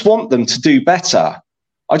I just want them to do better.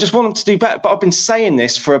 But I've been saying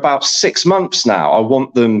this for about 6 months now. I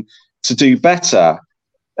want them to do better.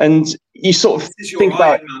 And you sort of think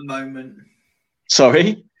about Iron Man moment.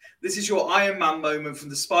 Sorry? This is your Iron Man moment from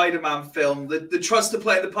the Spider-Man film. The trust to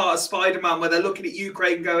play the part of Spider-Man, where they're looking at you,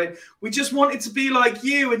 Craig, and going, "We just wanted to be like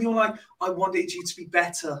you," and you're like, "I wanted you to be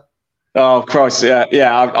better." Oh Christ,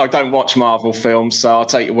 yeah. I don't watch Marvel films, so I'll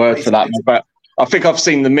take your word for that. But I think I've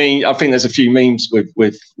seen the meme. I think there's a few memes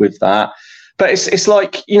with that. But it's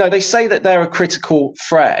like, they say that they're a critical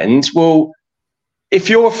friend. Well,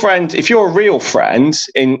 if you're a real friend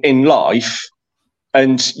in life,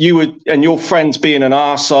 and your friend's being an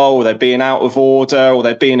arsehole, or they're being out of order, or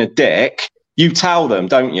they're being a dick, you tell them,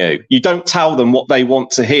 don't you? You don't tell them what they want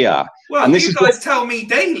to hear. Well, and you guys tell me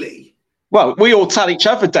daily. Well, we all tell each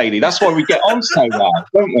other daily. That's why we get on so well,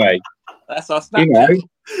 don't we? That's our Snapchat.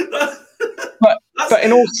 But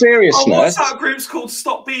in all seriousness, our WhatsApp group's called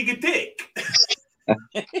 "Stop Being a Dick."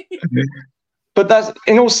 But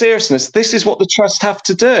in all seriousness, this is what the trust have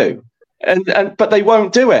to do. but they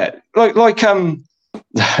won't do it. No, I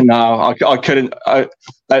couldn't. I'm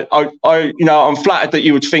flattered that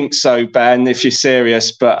you would think so, Ben, if you're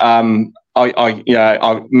serious. But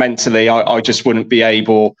mentally, I just wouldn't be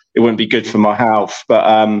able. It wouldn't be good for my health.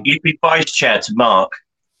 But you'd be vice chair to Mark.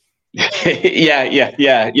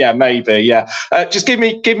 yeah, maybe, yeah. Just give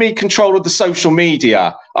me control of the social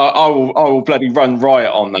media. I will bloody run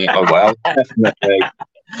riot on that. I will, definitely.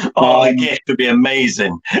 The gift would be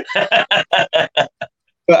amazing.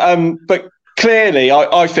 But clearly,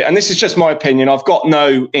 I think, and this is just my opinion, I've got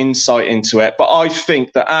no insight into it, but I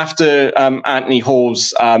think that after Anthony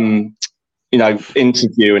Hall's,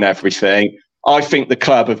 interview and everything, I think the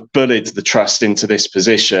club have bullied the trust into this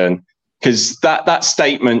position, because that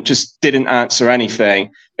statement just didn't answer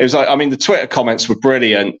anything. It was like, I mean, the Twitter comments were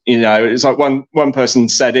brilliant. It was like one person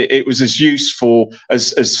said it was as useful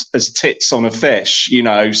as tits on a fish.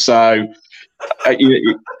 So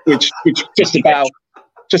which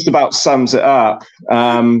just about sums it up.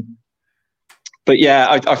 But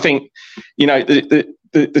yeah, I think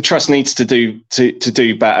the trust needs to do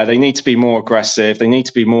better. They need to be more aggressive. They need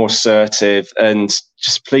to be more assertive, and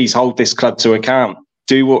just please hold this club to account.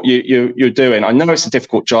 Do what you're doing. I know it's a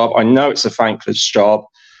difficult job. I know it's a thankless job,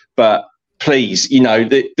 but please, we're going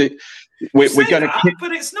to.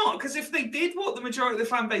 But it's not, because if they did what the majority of the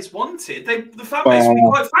fan base wanted, the fan base would be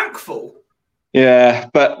quite thankful. Yeah,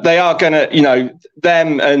 but they are going to,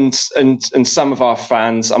 them and some of our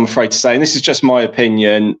fans, I'm afraid to say, and this is just my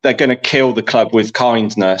opinion, they're going to kill the club with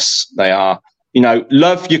kindness. They are.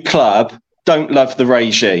 Love your club. Don't love the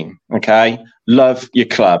regime. Okay. Love your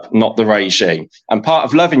club, not the regime. And part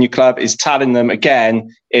of loving your club is telling them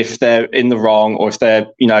again if they're in the wrong, or if they're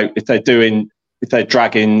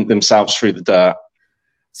dragging themselves through the dirt.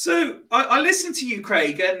 So I listened to you,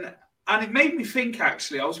 Craig, and it made me think.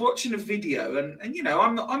 Actually, I was watching a video, and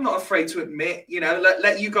I'm not afraid to admit,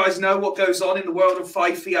 let you guys know what goes on in the world of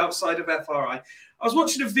Fyfie outside of FRI. I was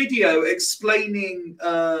watching a video explaining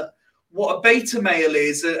what a beta male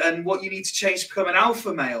is and what you need to change to become an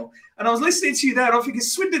alpha male. And I was listening to you there, and I'm thinking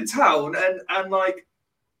Swindon Town and like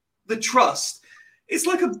the trust, it's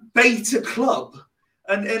like a beta club.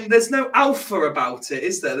 And there's no alpha about it,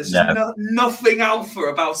 is there? There's just nothing alpha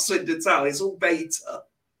about Swindon Town. It's all beta.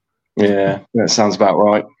 Yeah, that sounds about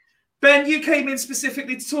right. Ben, you came in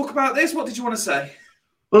specifically to talk about this. What did you want to say?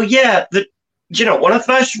 Well, yeah, when I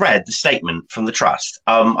first read the statement from the trust,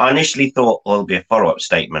 I initially thought, well, it'll be a follow-up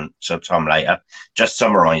statement sometime later, just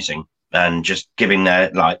summarising and just giving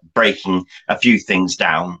breaking a few things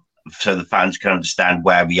down so the fans can understand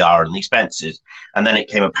where we are and the expenses. And then it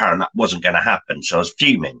became apparent that wasn't going to happen, so I was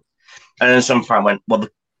fuming. And then some fan went, well,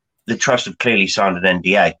 the trust have clearly signed an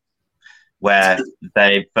NDA where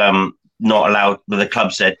they've not allowed, the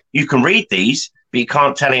club said, you can read these, but you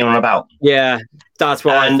can't tell anyone about them. Yeah, that's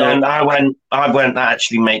what I thought. And I went, that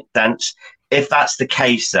actually makes sense. If that's the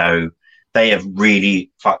case, though, they have really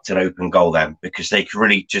fucked an open goal then, because they could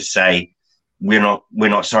really just say, we're not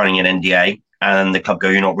signing an NDA, and the club go,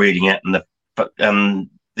 you're not reading it, and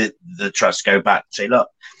the trust go back and say, look,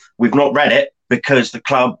 we've not read it because the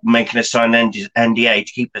club making us sign an NDA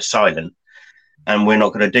to keep us silent, and we're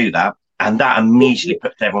not going to do that. And that immediately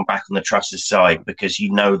puts everyone back on the trust's side, because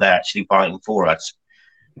they're actually fighting for us.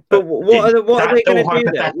 But what are they going to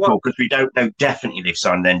do then? Because we don't know definitely they've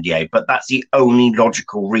signed an NDA, but that's the only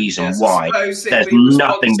logical reason why there's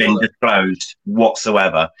nothing been disclosed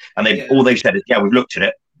whatsoever. And all they've said is, yeah, we've looked at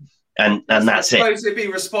it, and that's it. I suppose it'd be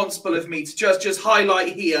responsible of me to just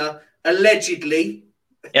highlight here, allegedly.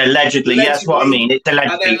 Allegedly, that's what I mean. It's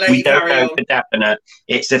allegedly. We don't know for definite.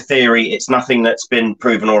 It's a theory. It's nothing that's been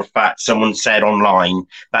proven or a fact. Someone said online.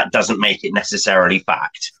 That doesn't make it necessarily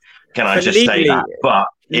fact. Can I just say that? But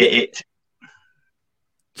it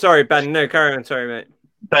Sorry, Ben. No, carry on. Sorry, mate.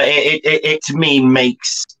 But it to me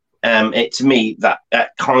makes that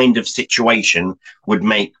kind of situation would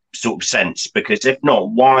make sort of sense, because if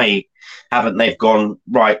not, why haven't they gone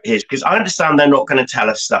right? Because I understand they're not going to tell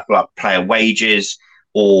us stuff like player wages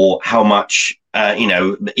or how much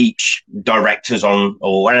each director's on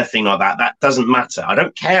or anything like that. That doesn't matter. I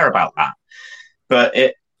don't care about that. But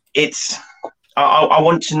it's I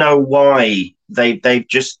want to know why they've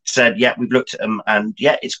just said, yeah, we've looked at them, and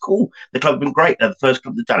yeah, it's cool. The club have been great. They're the first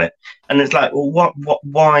club that's done it. And it's like, well,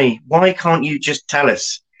 why can't you just tell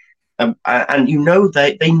us? And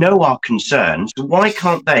they know our concerns. So why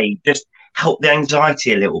can't they just help the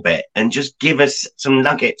anxiety a little bit and just give us some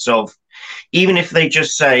nuggets of, even if they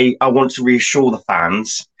just say, I want to reassure the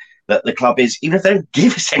fans that the club is, even if they don't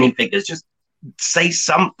give us any figures, just say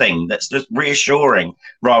something that's just reassuring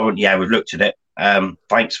rather than, yeah, we've looked at it.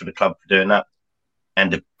 Thanks for the club for doing that.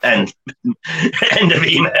 end of end of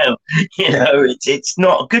email. It's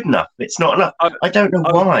not good enough. It's not enough. I don't know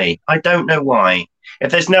why. I don't know why.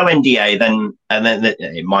 If there's no NDA, then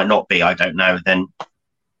it might not be. I don't know. Then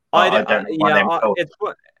I don't know why they were told.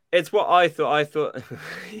 It's what I thought. I thought,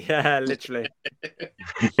 yeah, literally.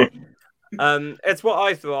 It's what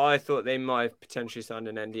I thought. I thought they might have potentially signed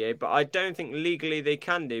an NDA, but I don't think legally they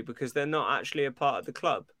can do because they're not actually a part of the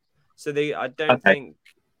club. So I don't think.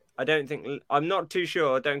 I'm not too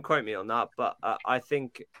sure. Don't quote me on that, but I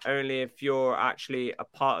think only if you're actually a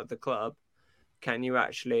part of the club can you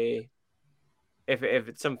actually. If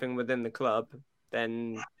it's something within the club,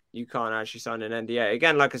 then you can't actually sign an NDA.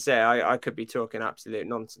 Again, like I say, I could be talking absolute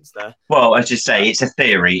nonsense there. Well, as you say, it's a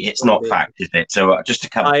theory. It's not fact, is it? So just to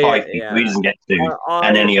cover Fyfie, who doesn't get to,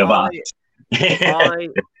 and any of us.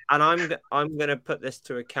 I'm going to put this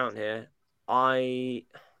to account here. I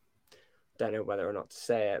don't know whether or not to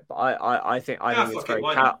say it, but I think it's very.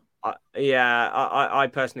 I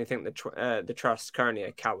personally think the trust currently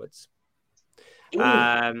are cowards.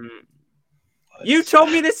 You told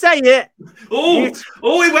me to say it. We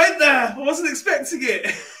went there. I wasn't expecting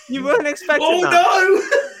it. You weren't expecting that.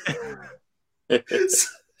 No.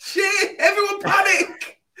 Shit! Everyone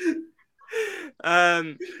panic.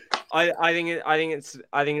 I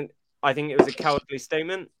think it was a cowardly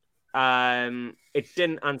statement. It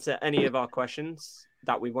didn't answer any of our questions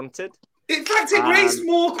that we wanted. In fact, it raised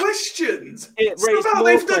more questions. Somehow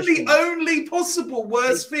they've done the only possible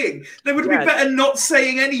worst thing. They would be better not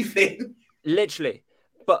saying anything. Literally,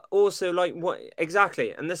 but also like what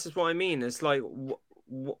exactly? And this is what I mean. It's like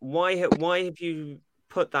why have you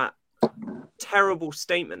put that terrible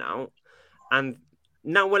statement out, and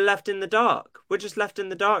now we're left in the dark. We're just left in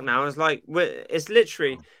the dark now. It's like we're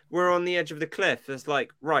on the edge of the cliff. It's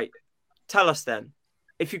like, right, tell us then.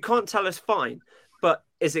 If you can't tell us, fine. But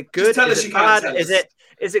is it good? Is it bad?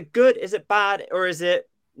 Is it good? Is it bad? Or is it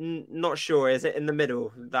not sure? Is it in the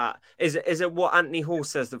middle? That is it what Anthony Hall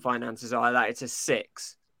says the finances are? That it's a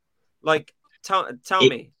 6. Like, tell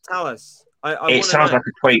us. It sounds like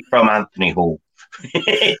a tweet from Anthony Hall.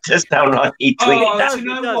 It does sound like he tweeted that. Do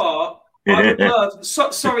you know what? I would love.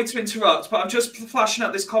 Sorry to interrupt, but I'm just flashing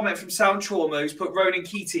up this comment from Sound Trauma who's put Ronan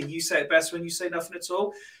Keating. You say it best when you say nothing at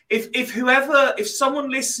all. If someone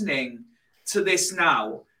listening to this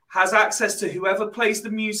now has access to whoever plays the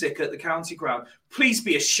music at the county ground, please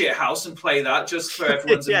be a shit house and play that just for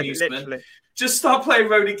everyone's amusement. Literally. Just start playing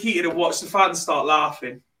Ronan Keating and watch the fans start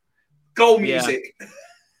laughing. Goal music.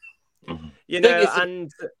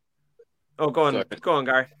 And go on,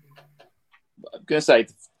 Gary. I'm going to say,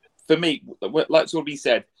 for me, like it's already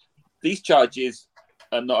said, these charges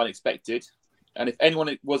are not unexpected. And if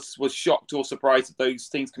anyone was shocked or surprised that those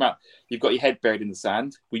things come out, you've got your head buried in the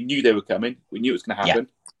sand. We knew they were coming. We knew it was going to happen.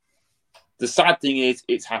 Yeah. The sad thing is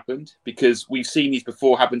it's happened because we've seen these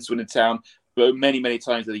before happen to Swindon Town many, many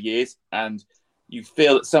times over the years. And you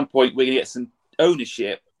feel at some point we're going to get some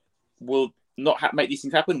ownership. We'll not make these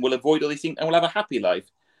things happen. We'll avoid all these things and we'll have a happy life.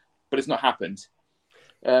 But it's not happened.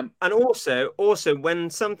 And also, when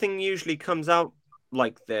something usually comes out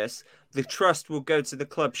like this, the trust will go to the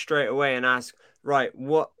club straight away and ask, right,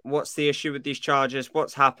 what's the issue with these charges?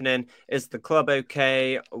 What's happening? Is the club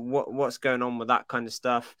okay? What's going on with that kind of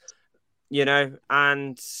stuff?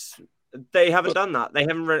 And they haven't done that. They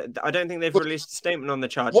haven't. I don't think they've released a statement on the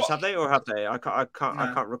charges, have they? Or have they? I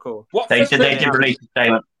can't recall. They did release a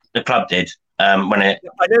statement. The club did. I know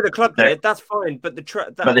the club did. That's fine, but the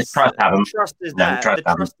trust haven't. The trust is there. The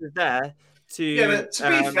trust is there to. Yeah, but to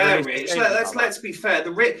be fair, Rich, let's be fair.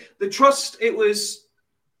 The trust. It was.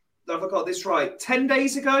 Have I got this right? 10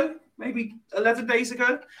 days ago, maybe 11 days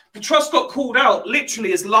ago. The trust got called out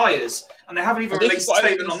literally as liars, and they haven't even released a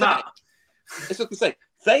statement on that. That's what I was going to say.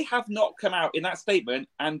 They have not come out in that statement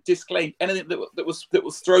and disclaimed anything that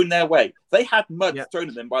was thrown their way. They had mud thrown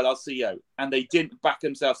at them by our CEO, and they didn't back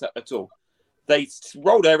themselves up at all. They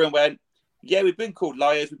rolled over and went, "Yeah, we've been called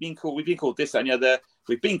liars. We've been called this and the other.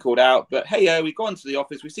 We've been called out. But hey, we've gone to the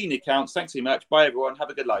office. We've seen the accounts. Thanks so much. Bye, everyone. Have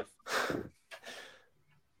a good life."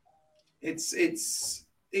 It's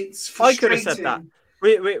frustrating. I could have said that.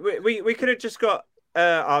 We could have just got.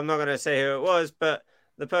 I'm not going to say who it was, but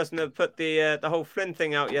the person that put the whole Flynn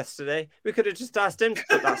thing out yesterday, we could have just asked him to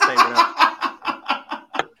put that statement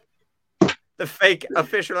out. The fake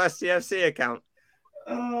official STFC account.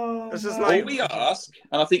 This is all we ask,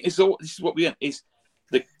 and I think this is what we want, is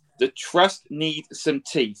the trust needs some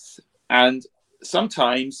teeth, and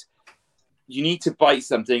sometimes you need to bite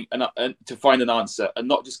something and to find an answer, and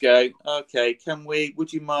not just go, "Okay,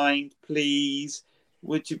 would you mind, please?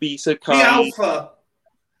 Would you be so kind?" The alpha.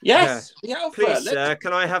 Yes, the alpha. Please, sir,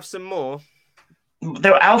 can I have some more? they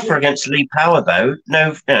were alpha against Lee Power, though.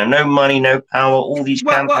 No, no money, no power. All these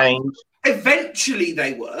campaigns. Eventually,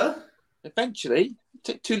 they were. Eventually,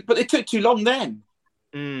 but it took too long then.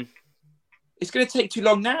 Mm. It's going to take too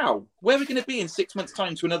long now. Where are we going to be in 6 months'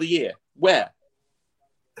 time to another year? Where?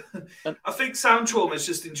 I think Sound Trauma is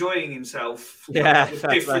just enjoying himself. Yeah, with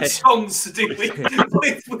different songs to do with being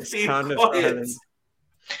quiet.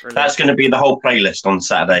 That's going to be the whole playlist on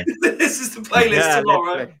Saturday. This is the playlist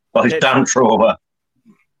tomorrow. By Sound Trauma.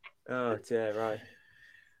 Oh dear,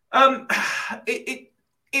 right.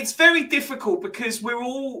 It's very difficult because we're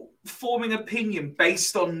all forming opinion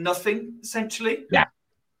based on nothing, essentially. Yeah.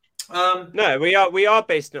 No, we are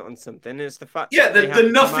basing it on something. It's the fact. Yeah, the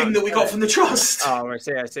nothing that we got from the trust. Oh, I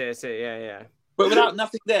see. Yeah. But without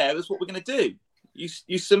nothing there, that's what we're going to do.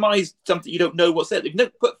 You surmise something you don't know what's there. If you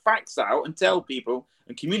don't put facts out and tell people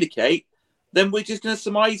and communicate, then we're just going to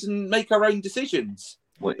surmise and make our own decisions.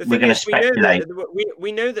 We're going to speculate.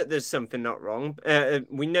 We know that there's something not wrong.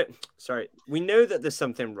 We know that there's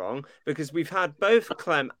something wrong because we've had both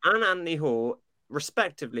Clem and Anthony Hall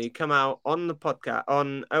respectively come out on the podcast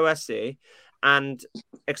on OSC and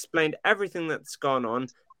explained everything that's gone on,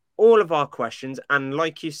 all of our questions, and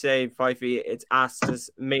like you say, Fyfie, it's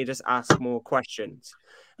made us ask more questions.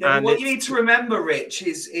 Yeah, what you need to remember, Rich,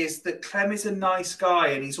 is that Clem is a nice guy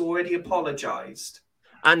and he's already apologised.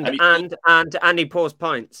 And he pours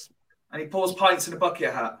pints. And he pours pints in a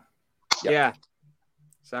bucket hat. Yeah.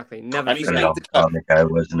 Exactly. Never. A long time ago,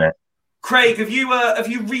 wasn't it? Craig, have you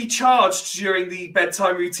recharged during the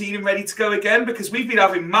bedtime routine and ready to go again? Because we've been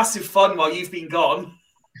having massive fun while you've been gone.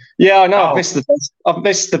 Yeah, I know. I've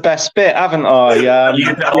missed the best bit, haven't I?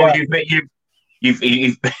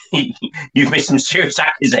 You've missed some serious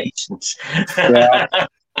accusations. Yeah.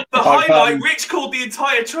 The highlight: Rich called the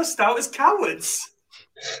entire trust out as cowards.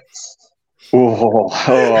 That's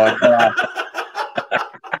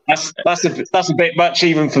a bit much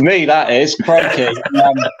even for me. That is crikey.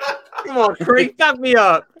 Come on, Craig, back me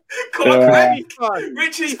up. Come on, Craig.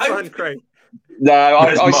 Rich is fun, Craig. No,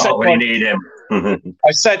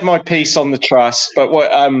 I said my piece on the trust, but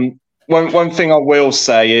one thing I will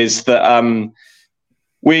say is that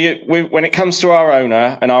we when it comes to our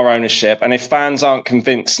owner and our ownership, and if fans aren't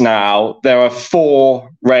convinced now, there are 4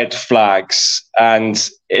 red flags, and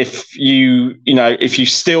if you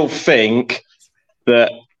still think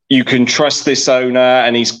that you can trust this owner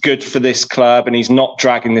and he's good for this club and he's not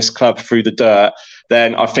dragging this club through the dirt,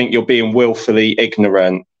 then I think you're being willfully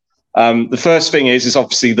ignorant. The first thing is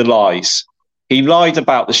obviously the lies. He lied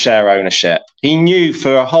about the share ownership. He knew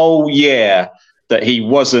for a whole year that he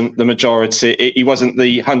wasn't the majority, he wasn't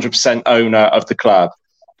the 100% owner of the club.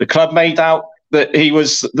 The club made out that he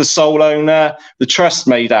was the sole owner. The trust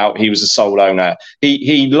made out he was the sole owner.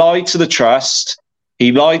 He lied to the trust.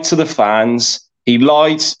 He lied to the fans. He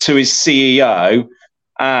lied to his CEO,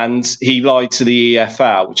 and he lied to the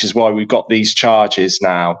EFL, which is why we've got these charges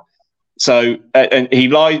now. So, and he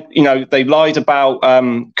lied, they lied about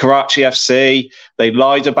Karachi FC. They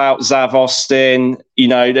lied about Zav Austin.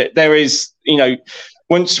 There is,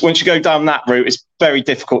 once you go down that route, it's very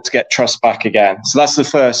difficult to get trust back again. So that's the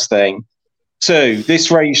first thing. 2, this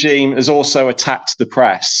regime has also attacked the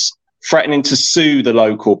press, threatening to sue the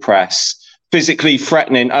local press, physically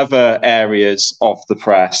threatening other areas of the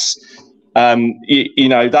press.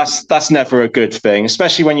 That's never a good thing,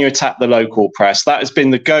 especially when you attack the local press. That has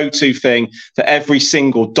been the go-to thing for every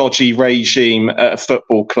single dodgy regime at a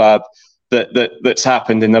football club that's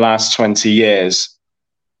happened in the last 20 years.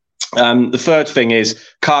 The third thing is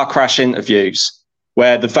car crash interviews,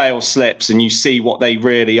 where the veil slips and you see what they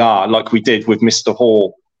really are, like we did with Mr.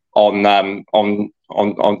 Hall on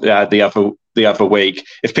the other week.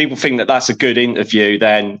 If people think that that's a good interview,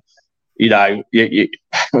 then I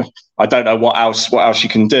don't know what else you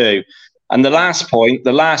can do. And the last point,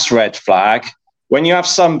 the last red flag, when you have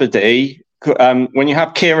somebody, when you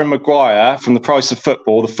have Kieran Maguire from The Price of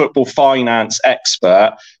Football, the football finance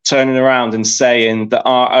expert, turning around and saying that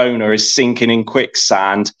our owner is sinking in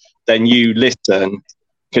quicksand, then you listen,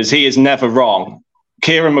 because he is never wrong.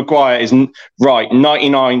 Kieran Maguire is right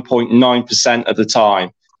 99.9% of the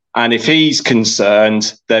time. And if he's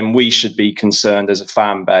concerned, then we should be concerned as a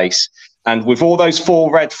fan base. And with all those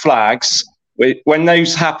 4 red flags, when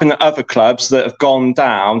those happen at other clubs that have gone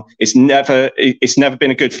down, it's never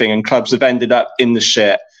been a good thing, and clubs have ended up in the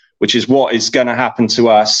shit, which is what is going to happen to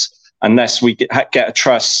us unless we get a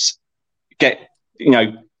trust, give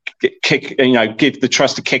the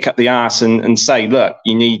trust a kick up the arse and say, look,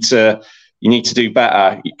 you need to do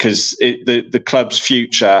better, because the club's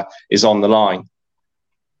future is on the line.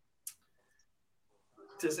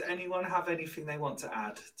 does anyone have anything they want to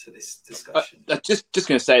add to this discussion? Just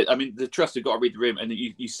going to say, I mean, the trust have got to read the room, and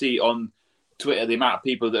you see on Twitter the amount of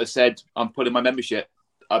people that have said, "I'm pulling my membership.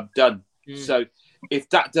 I'm done." So if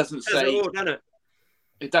that doesn't say,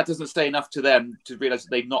 if that doesn't say enough to them to realise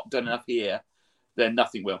that they've not done enough here, then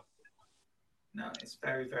nothing will. No, it's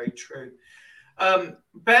very, very true.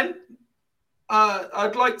 Ben,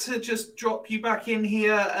 I'd like to just drop you back in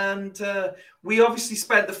here. And we obviously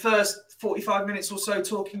spent the first 45 minutes or so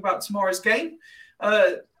talking about tomorrow's game.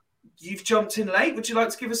 You've jumped in late. Would you like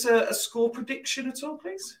to give us a score prediction at all,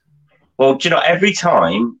 please? Well, do you know, every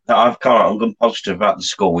time that I've gone positive about the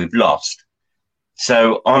score, we've lost.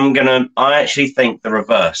 So I actually think the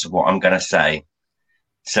reverse of what I'm going to say.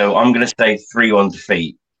 So I'm going to say 3-1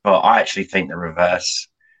 defeat, but I actually think the reverse.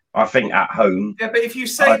 I think at home. Yeah, but if you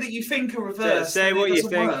say that you think a reverse, say what you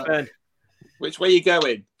think, Ben. Which way are you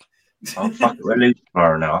going? Oh, fuck it, we're losing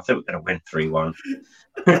tomorrow now. I think we're going to win 3-1.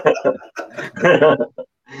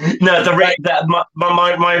 No,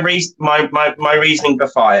 my reasoning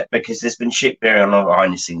behind it, because there's been shit going on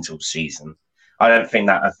behind the scenes all season. I don't think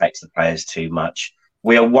that affects the players too much.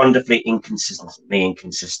 We are wonderfully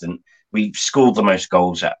inconsistent. We've scored the most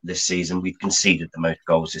goals this season. We've conceded the most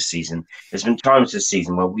goals this season. There's been times this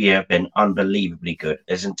season where we have been unbelievably good.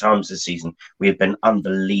 There's been times this season we have been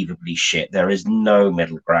unbelievably shit. There is no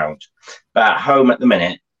middle ground. But at home at the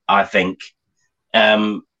minute, I think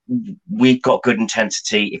we've got good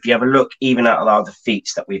intensity. If you have a look, even at our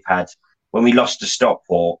defeats that we've had, when we lost to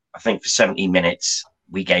Stockport, I think for 70 minutes,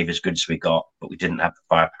 we gave as good as we got, but we didn't have the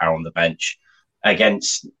firepower on the bench.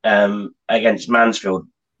 Against Mansfield,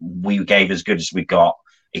 we gave as good as we got.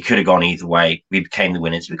 It could have gone either way. We became the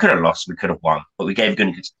winners. We could have lost. We could have won. But we gave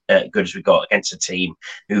good as we got against a team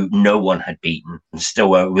who no one had beaten, and still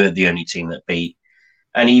were the only team that beat.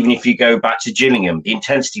 And even if you go back to Gillingham, the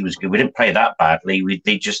intensity was good. We didn't play that badly.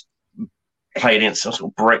 They just played against some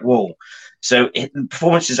sort of brick wall. So the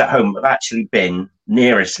performances at home have actually been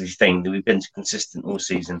nearest the thing that we've been consistent all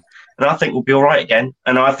season. And I think we'll be all right again.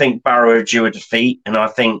 And I think Barrow are due a defeat. And I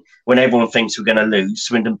think when everyone thinks we're going to lose,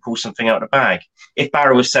 Swindon pull something out of the bag. If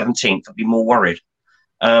Barrow was 17th, I'd be more worried.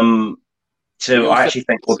 So I actually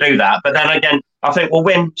think we'll do that. But then again, I think we'll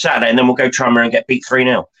win Saturday and then we'll go Tranmere and get beat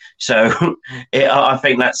 3-0. So I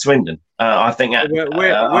think that's Swindon. I think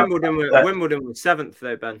Wimbledon was 7th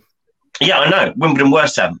though, Ben. Yeah, I know. Wimbledon were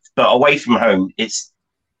 7th, but away from home, it's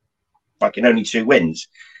fucking only 2 wins.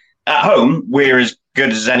 At home, we're as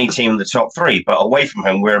good as any team in the top 3, but away from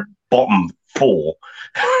home, we're a bottom 4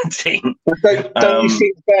 team. Don't you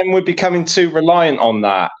think, Ben, we're becoming too reliant on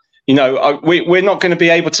that? You know, we're not going to be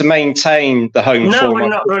able to maintain the home form. No, we're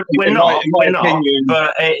not.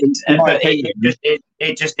 But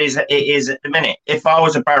it just is. It is at the minute. If I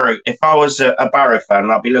was a Barrow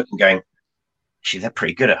fan, I'd be looking, going, actually, they're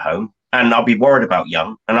pretty good at home. And I'll be worried about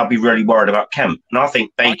Young, and I'll be really worried about Kemp. And I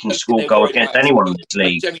think they can score goals against anyone in this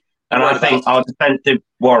league. And I think our defensive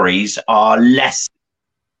worries are less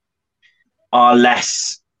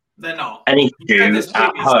They're not an issue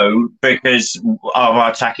at home because of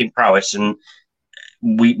our attacking prowess, and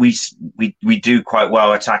we do quite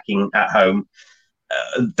well attacking at home.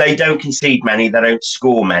 They don't concede many, they don't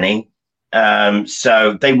score many,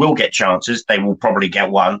 so they will get chances. They will probably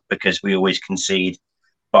get one because we always concede.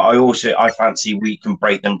 But I fancy we can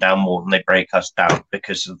break them down more than they break us down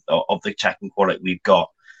because of the attacking quality we've got.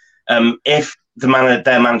 If their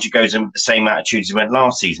manager goes in with the same attitude as he went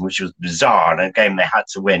last season, which was bizarre, and a game they had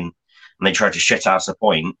to win, and they tried to shit us a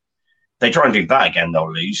point, they try and do that again, they'll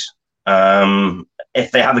lose.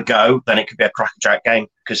 If they have a go, then it could be a crackerjack game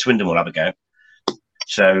because Swindon will have a go.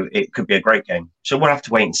 So it could be a great game. So we'll have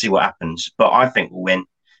to wait and see what happens. But I think we'll win.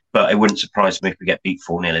 But it wouldn't surprise me if we get beat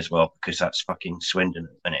 4-0 as well, because that's fucking Swindon at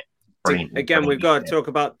the minute. Brilliant. Again, we've got to talk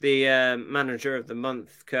about the manager of the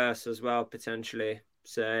month curse as well, potentially.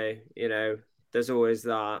 So, you know, there's always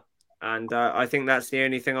that. And I think that's the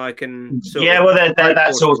only thing I can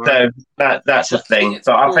that's also that's a thing.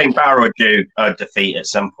 But I think Barrow would do a defeat at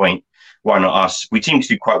some point. Why not us? We seem to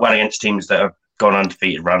do quite well against teams that have gone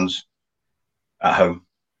undefeated runs at home.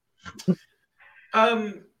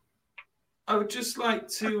 I would just like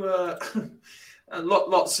to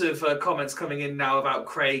lots of comments coming in now about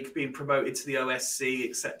Craig being promoted to the OSC,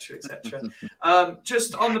 etc., etc.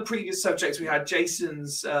 Just on the previous subjects we had,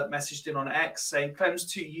 Jason's messaged in on X saying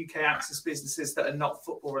Clem's 2 UK access businesses that are not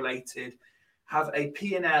football related have a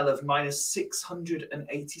P&L of minus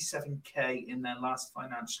 687k in their last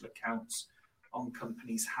financial accounts on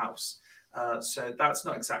Company's House. So that's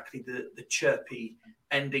not exactly the chirpy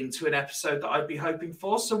ending to an episode that I'd be hoping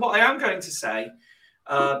for. So what I am going to say,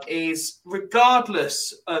 is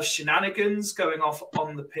regardless of shenanigans going off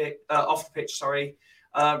on the pitch,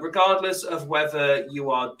 regardless of whether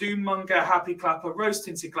you are Doommonger, Happy Clapper, Rose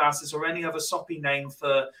Tinted Glasses, or any other soppy name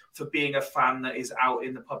for being a fan that is out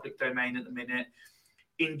in the public domain at the minute,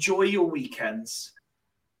 enjoy your weekends.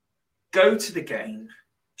 Go to the game,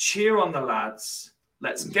 cheer on the lads.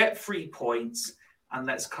 Let's get 3 points, and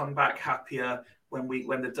let's come back happier when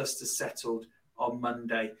the dust has settled on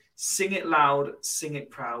Monday. Sing it loud, sing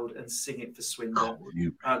it proud, and sing it for Swindon.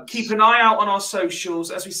 Keep an eye out on our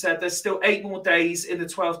socials. As we said, there's still 8 more days in the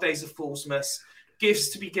 12 days of Foolsmas. Gifts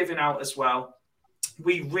to be given out as well.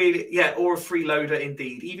 We really, or a freeloader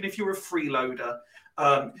indeed. Even if you're a freeloader.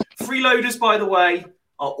 Freeloaders, by the way,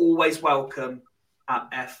 are always welcome at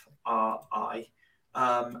FRI.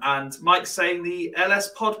 And Mike's saying the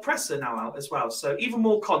LS Pod Presser now out as well. So even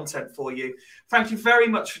more content for you. Thank you very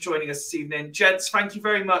much for joining us this evening. Gents, thank you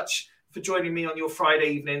very much for joining me on your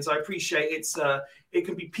Friday evenings. I appreciate it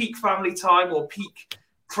can be peak family time or peak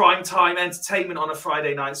prime time entertainment on a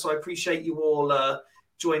Friday night. So I appreciate you all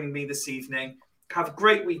joining me this evening. Have a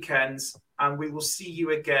great weekend, and we will see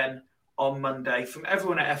you again on Monday. From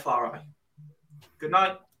everyone at FRI. Good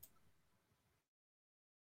night.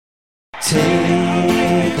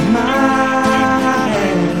 Take my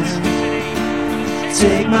hand,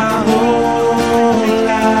 take my whole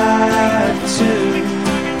life too,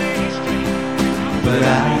 but I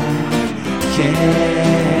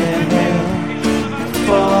can't help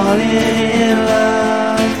falling in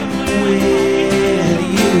love with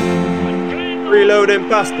you. Reloading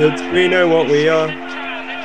bastards, we know what we are.